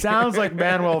 Yeah, he sounds like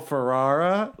Manuel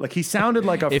Ferrara. Like he sounded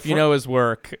like a. If you know his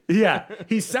work. Yeah,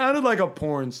 he sounded like a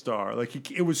porn star.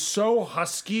 Like it was so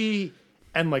husky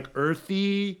and like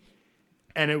earthy,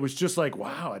 and it was just like,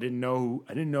 wow, I didn't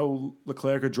know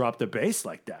Leclerc could drop the bass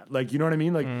like that. Like, you know what I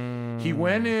mean? Like he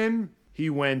went in,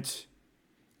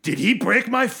 did he break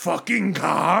my fucking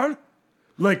car?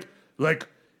 Like,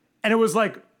 and it was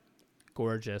like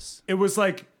gorgeous. It was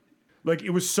like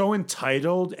it was so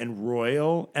entitled and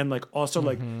royal, and like also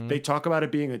like they talk about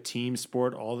it being a team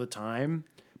sport all the time,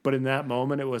 but in that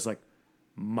moment it was like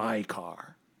my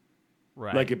car,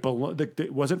 right? Like it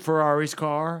wasn't Ferrari's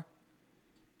car.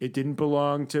 It didn't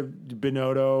belong to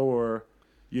Binotto or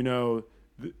the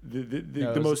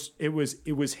most. It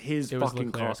was his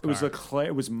fucking car. It was Leclerc.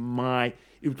 It was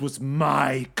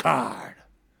my car.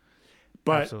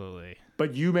 Absolutely.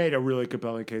 But you made a really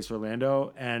compelling case for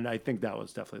Lando, and I think that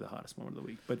was definitely the hottest moment of the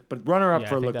week. But runner up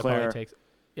for Leclerc.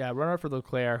 Runner up for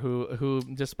Leclerc, who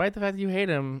despite the fact that you hate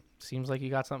him, seems like you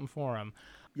got something for him.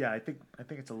 Yeah, I think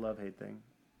it's a love-hate thing.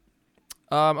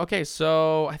 Okay,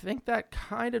 so I think that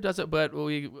kind of does it, but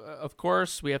of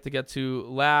course we have to get to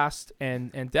last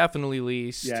and definitely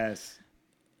least. Yes.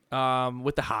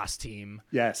 With the Haas team.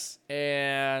 Yes.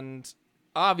 And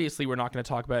obviously we're not going to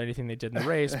talk about anything they did in the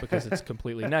race because it's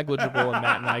completely negligible, and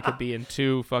Matt and I could be in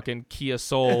 2 fucking Kia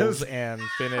Souls and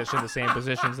finish in the same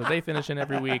positions that they finish in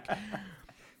every week.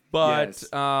 But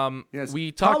yes.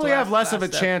 We talked probably have less of a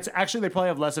chance. Actually, they probably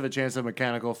have less of a chance of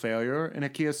mechanical failure in a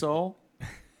Kia Soul.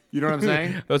 You know what I'm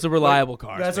saying? That's a reliable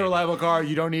car. That's a reliable car.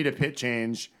 You don't need a pit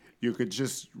change. You could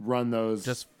just run those.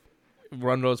 Just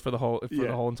run those for the whole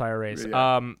entire race.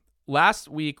 Yeah. Last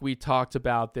week we talked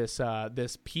about this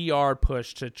PR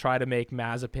push to try to make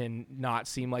Mazepin not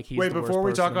seem like he's the worst person in the world. Before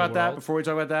we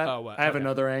talk about that, I have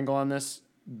another angle on this.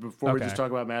 Before we just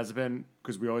talk about Mazepin,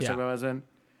 because we always talk about Mazepin.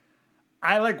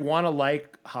 I want to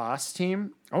like Haas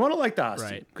team. I want to like the Haas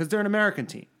team because they're an American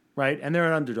team, right? And they're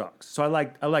an underdogs. So I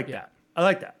like that. I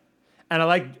like that. And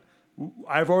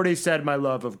I've already said my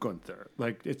love of Gunther.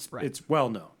 It's well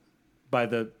known by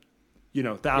the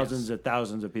thousands and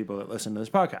thousands of people that listen to this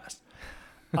podcast.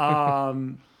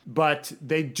 But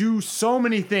they do so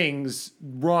many things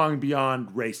wrong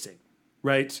beyond racing,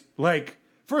 right?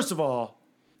 First of all,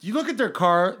 you look at their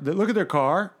car.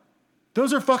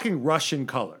 Those are fucking Russian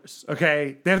colors,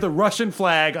 okay? They have the Russian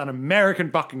flag on American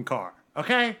fucking car,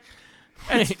 okay?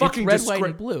 And it's fucking red, white,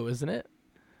 and blue, isn't it?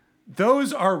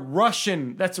 Those are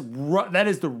Russian.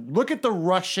 Look at the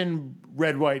Russian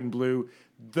red, white, and blue.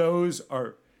 Those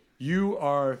are you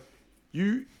have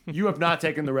not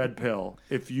taken the red pill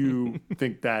if you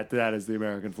think that is the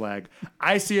American flag.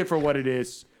 I see it for what it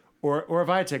is, or if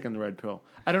I had taken the red pill.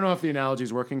 I don't know if the analogy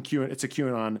is working. It's a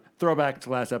QAnon throwback to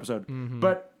last episode,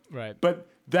 but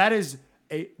that is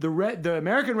the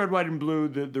American red, white, and blue.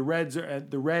 The red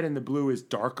and the blue is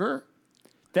darker.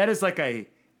 That is like a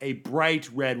bright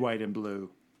red, white, and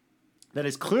blue. That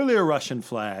is clearly a Russian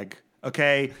flag.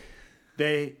 Okay,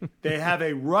 they have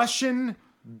a Russian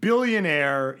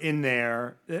billionaire in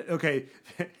there. Okay,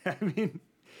 I mean,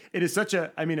 it is such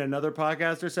a. I mean, another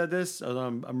podcaster said this.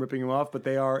 I'm ripping him off, but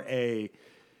they are a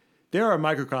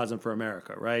microcosm for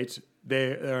America, right?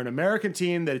 They're an American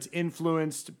team that is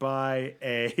influenced by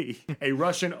a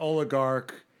Russian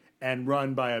oligarch and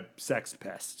run by a sex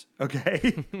pest,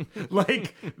 okay?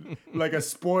 like a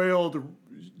spoiled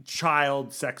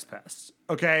child sex pest,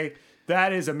 okay?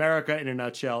 That is America in a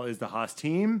nutshell, is the Haas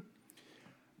team.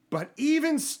 But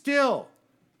even still,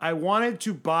 I wanted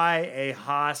to buy a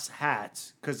Haas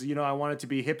hat because, I wanted to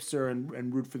be hipster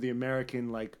and root for the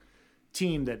American,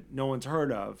 team that no one's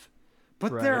heard of.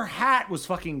 But their hat was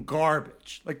fucking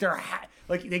garbage. Their hat,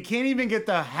 they can't even get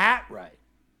the hat right.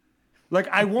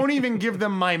 I won't even give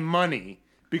them my money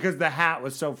because the hat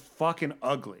was so fucking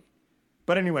ugly.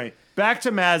 But anyway, back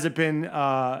to Mazepin,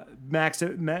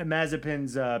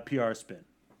 Mazepin's PR spin.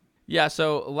 Yeah,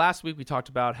 so last week we talked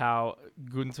about how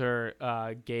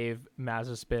Gunther gave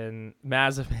Mazepin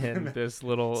this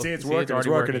little... See, it's working.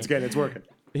 It's working.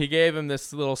 He gave him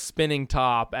this little spinning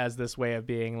top as this way of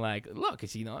being like, look,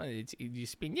 you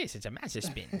spin this, it's a massive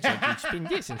spin. So you spin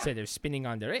this instead of spinning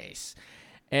on the race.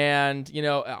 And,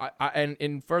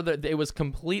 and further, it was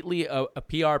completely a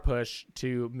PR push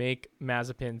to make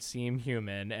Mazepin seem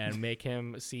human and make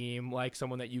him seem like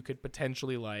someone that you could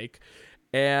potentially like.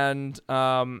 And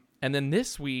then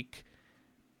this week,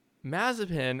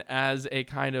 Mazepin, as a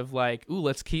kind of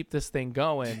let's keep this thing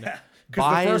going.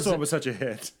 Because the first one was such a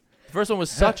hit. The first one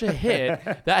was such a hit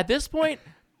that at this point,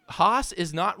 Haas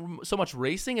is not so much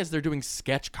racing as they're doing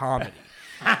sketch comedy.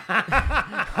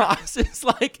 Haas is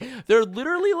they're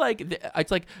literally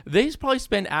it's they probably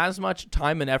spend as much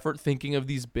time and effort thinking of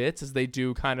these bits as they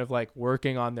do kind of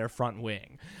working on their front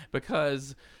wing.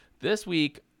 Because this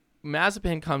week,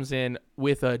 Mazepin comes in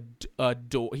with a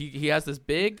door. He has this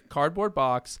big cardboard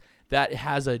box that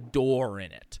has a door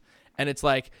in it. And it's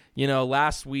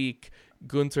last week,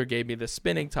 Gunther gave me the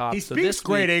spinning top. He speaks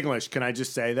great English. Can I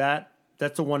just say that?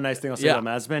 That's the one nice thing I'll say about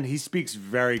Mazepin. He speaks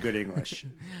very good English.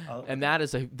 And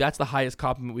that's the highest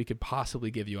compliment we could possibly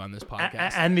give you on this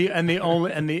podcast.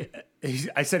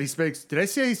 I said he speaks. Did I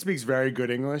say he speaks very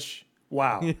good English?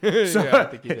 Wow. So I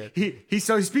think you did. He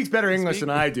speaks better English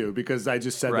than I do because I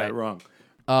just said that wrong.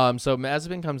 So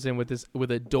Mazepin comes in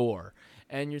with a door,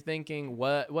 and you're thinking,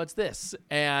 what's this?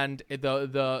 And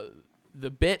the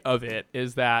bit of it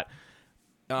is that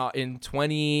in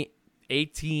 2018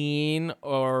 18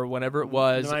 or whenever it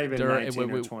was. Not even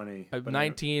 19 or 20.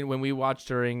 19 when we watched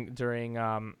during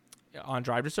on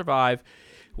Drive to Survive,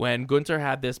 when Gunther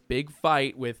had this big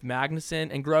fight with Magnussen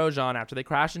and Grosjean after they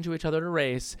crashed into each other to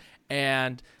race,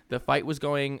 and the fight was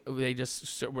going, they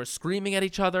just were screaming at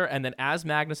each other, and then as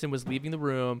Magnussen was leaving the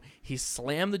room, he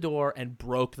slammed the door and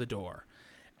broke the door.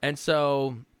 And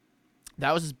so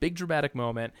that was this big dramatic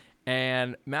moment.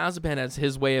 And Mazepin, as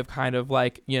his way of kind of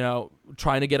like,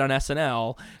 trying to get on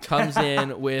SNL, comes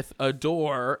in with a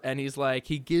door, and he's like,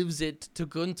 he gives it to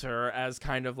Gunther as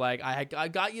kind of like, I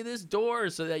got you this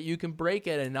door so that you can break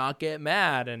it and not get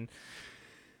mad. And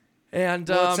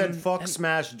well, it said fuck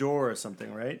smash door or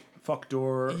something, right? Fuck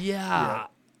door. Yeah.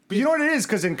 But you know what it is?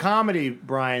 Because in comedy,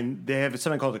 Brian, they have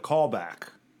something called a callback.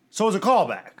 So it's a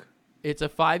callback. It's a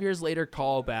 5 years later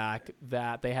callback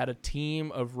that they had a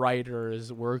team of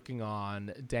writers working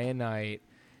on day and night.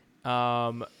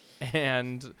 And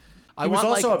he was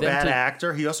also a bad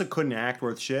actor. He also couldn't act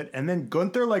worth shit. And then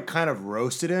Gunther kind of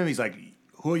roasted him. He's like,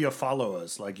 who are your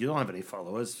followers? Like, you don't have any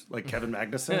followers. Like Kevin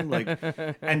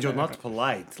Magnussen. And you're not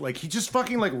polite. Like, he just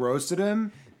fucking roasted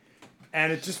him.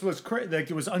 And it just was crazy. Like,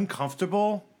 it was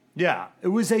uncomfortable. Yeah. It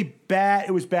was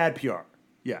bad PR.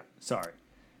 Yeah. Sorry.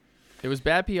 It was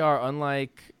bad PR,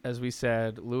 unlike, as we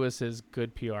said, Lewis's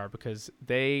good PR, because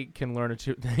they can learn a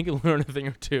thing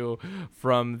or two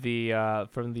from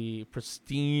the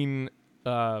pristine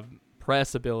press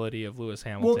press of Lewis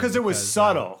Hamilton. Well, because it was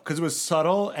subtle. Because it was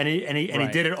subtle, and he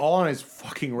did it all in his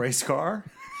fucking race car.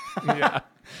 Yeah.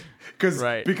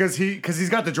 Because he's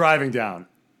got the driving down.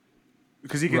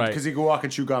 Because he can walk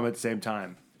and chew gum at the same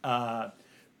time.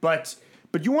 But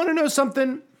you want to know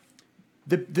something?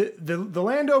 The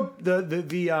Lando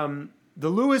the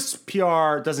Lewis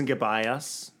PR doesn't get by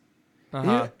us,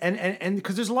 and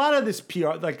because there's a lot of this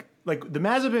PR like the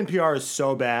Mazepin PR is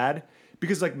so bad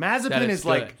because Mazepin is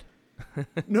good.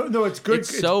 no it's good.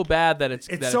 It's so bad that it's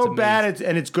so bad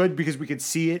and it's good because we could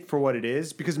see it for what it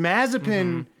is, because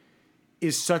Mazepin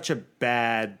is such a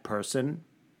bad person.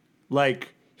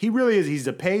 He really is. He's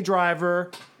a pay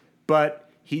driver, but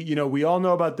we all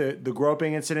know about the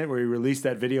groping incident where he released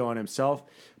that video on himself,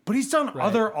 but he's done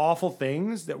other awful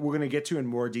things that we're going to get to in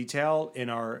more detail in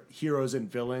our Heroes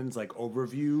and Villains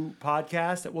overview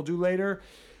podcast that we'll do later.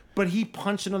 But he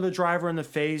punched another driver in the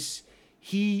face.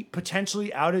 He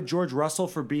potentially outed George Russell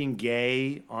for being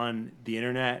gay on the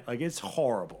internet. It's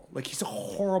horrible. He's a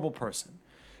horrible person.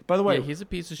 By the way, he's a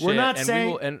piece of shit. We're not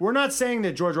saying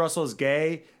that George Russell is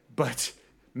gay, but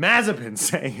Mazepin's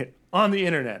saying it on the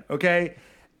internet, okay?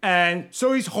 And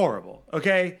so he's horrible,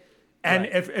 okay? And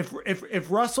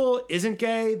if Russell isn't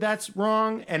gay, that's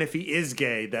wrong. And if he is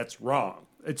gay, that's wrong.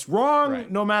 It's wrong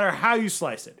no matter how you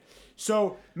slice it.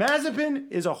 So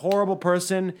Mazepin is a horrible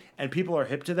person, and people are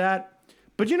hip to that.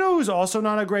 But you know who's also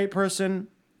not a great person?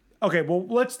 Okay, well,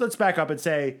 let's back up and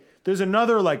say there's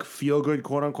another feel-good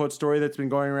quote-unquote story that's been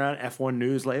going around F1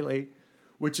 News lately,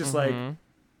 which is the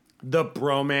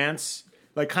bromance.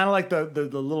 Kind of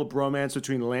the little bromance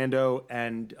between Lando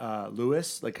and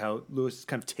Lewis, how Lewis is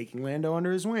kind of taking Lando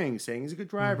under his wing, saying he's a good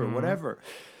driver, whatever.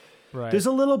 Right. There's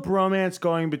a little bromance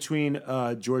going between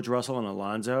George Russell and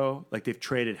Alonso. They've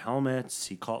traded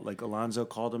helmets. Alonso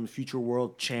called him future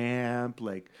world champ.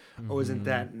 Oh, isn't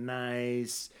that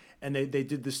nice? And they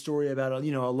did the story about,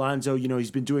 Alonso, he's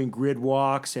been doing grid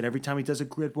walks, and every time he does a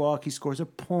grid walk, he scores a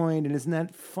point, and isn't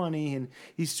that funny? And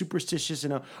he's superstitious,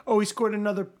 and he scored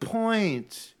another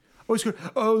point.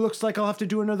 Looks like I'll have to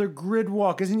do another grid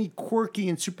walk. Isn't he quirky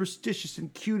and superstitious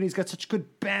and cute? And he's got such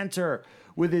good banter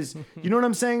with his, you know what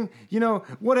I'm saying?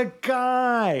 What a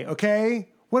guy, okay?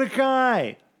 What a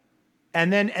guy.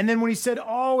 And then when he said,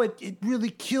 it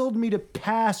really killed me to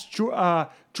pass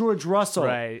George Russell.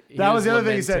 Right. That was the other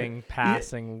thing he said.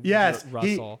 Passing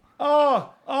Russell.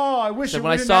 I wish when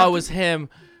I saw it was him,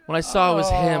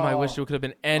 I wish it could have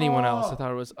been anyone else. I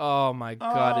thought it was, oh my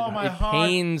God, it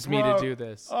pains me to do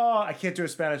this. I can't do a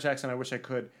Spanish accent. I wish I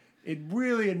could. It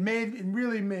really made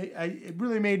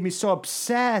me so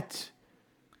upset.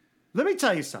 Let me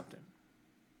tell you something.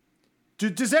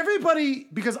 Does everybody,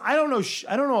 because I don't know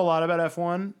a lot about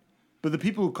F1, but the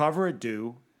people who cover it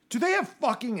do they have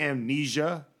fucking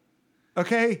amnesia?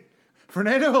 Okay?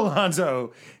 Fernando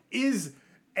Alonso is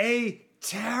a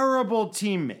terrible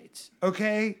teammate.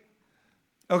 Okay?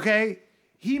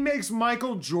 He makes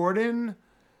Michael Jordan,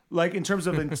 in terms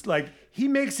of, he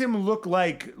makes him look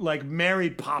like Mary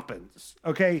Poppins.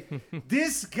 Okay?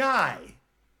 This guy,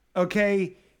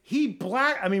 okay?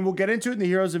 We'll get into it in the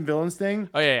Heroes and Villains thing.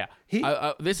 Oh yeah.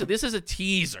 This is a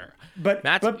teaser. But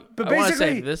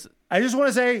basically, I just want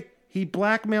to say he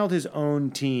blackmailed his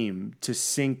own team to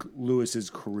sink Lewis's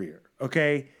career.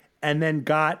 okay, and then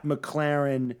got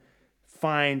McLaren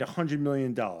fined $100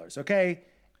 million, okay,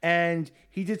 and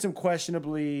he did some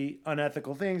questionably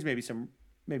unethical things, maybe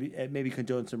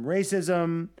condoned some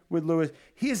racism with Lewis.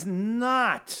 He is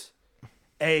not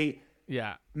a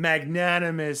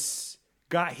magnanimous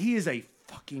guy. He is a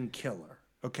fucking killer,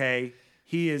 okay?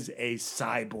 He is a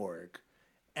cyborg.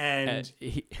 And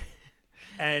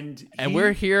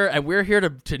we're here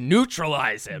to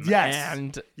neutralize him.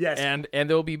 Yes. And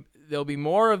there'll be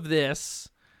more of this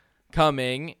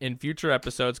coming in future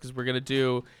episodes, because we're gonna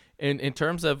do in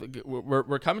terms of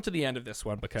we're coming to the end of this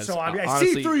one, because so I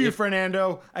honestly, see through you,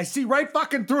 Fernando. I see right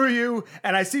fucking through you,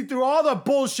 and I see through all the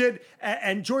bullshit.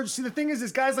 And George, see, the thing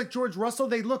is guys like George Russell,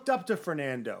 they looked up to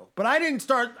Fernando, but I didn't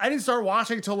start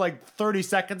watching until like 30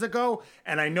 seconds ago,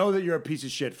 and I know that you're a piece of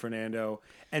shit, Fernando.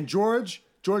 And George,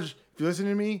 if you're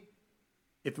listening to me,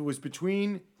 if it was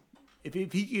between, if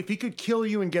he could kill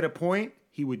you and get a point,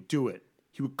 he would do it.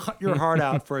 He would cut your heart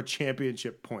out for a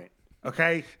championship point.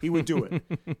 Okay? He would do it.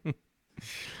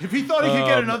 If he thought he could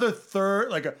get another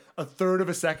third, like a third of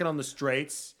a second on the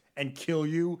straights and kill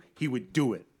you, he would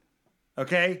do it.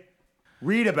 Okay?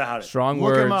 Read about it.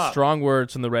 Look him up. Strong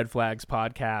words from the Red Flags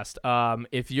podcast.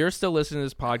 If you're still listening to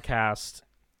this podcast,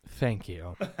 thank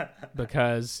you,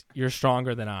 because you're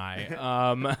stronger than I.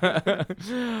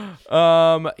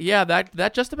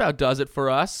 That just about does it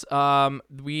for us.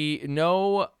 We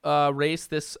know race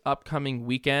this upcoming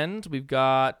weekend. We've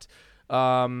got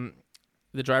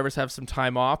the drivers have some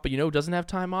time off, but you know who doesn't have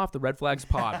time off? The Red Flags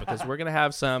pod, because we're gonna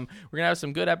have some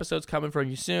good episodes coming from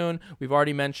you soon. We've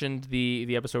already mentioned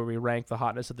the episode where we rank the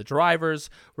hotness of the drivers.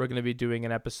 We're gonna be doing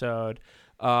an episode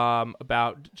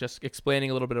about just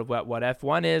explaining a little bit of what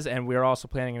F1 is, and we're also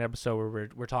planning an episode where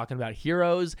we're talking about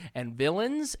heroes and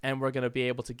villains, and we're going to be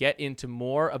able to get into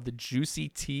more of the juicy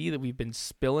tea that we've been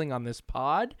spilling on this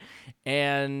pod.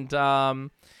 And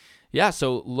so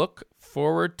look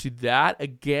forward to that.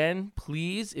 Again,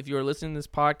 please, if you're listening to this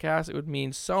podcast, it would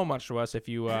mean so much to us if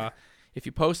you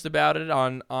post about it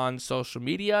on social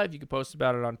media, if you could post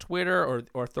about it on Twitter,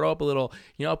 or throw up a little,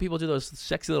 people do those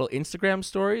sexy little Instagram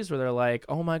stories where they're like,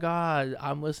 oh my God,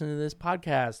 I'm listening to this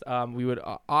podcast. We would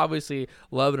obviously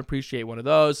love and appreciate one of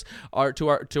those. To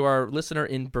our listener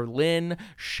in Berlin,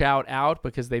 shout out,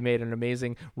 because they made an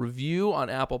amazing review on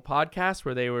Apple Podcasts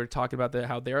where they were talking about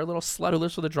how they're a little slut who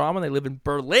lives for the drama and they live in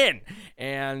Berlin.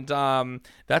 And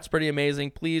that's pretty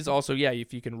amazing. Please also,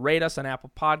 if you can rate us on Apple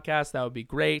Podcasts, that would be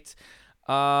great.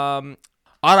 All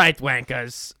right,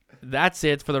 wankers. That's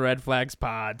it for the Red Flags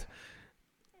pod.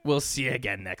 We'll see you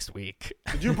again next week.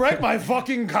 Did you break my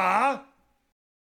fucking car?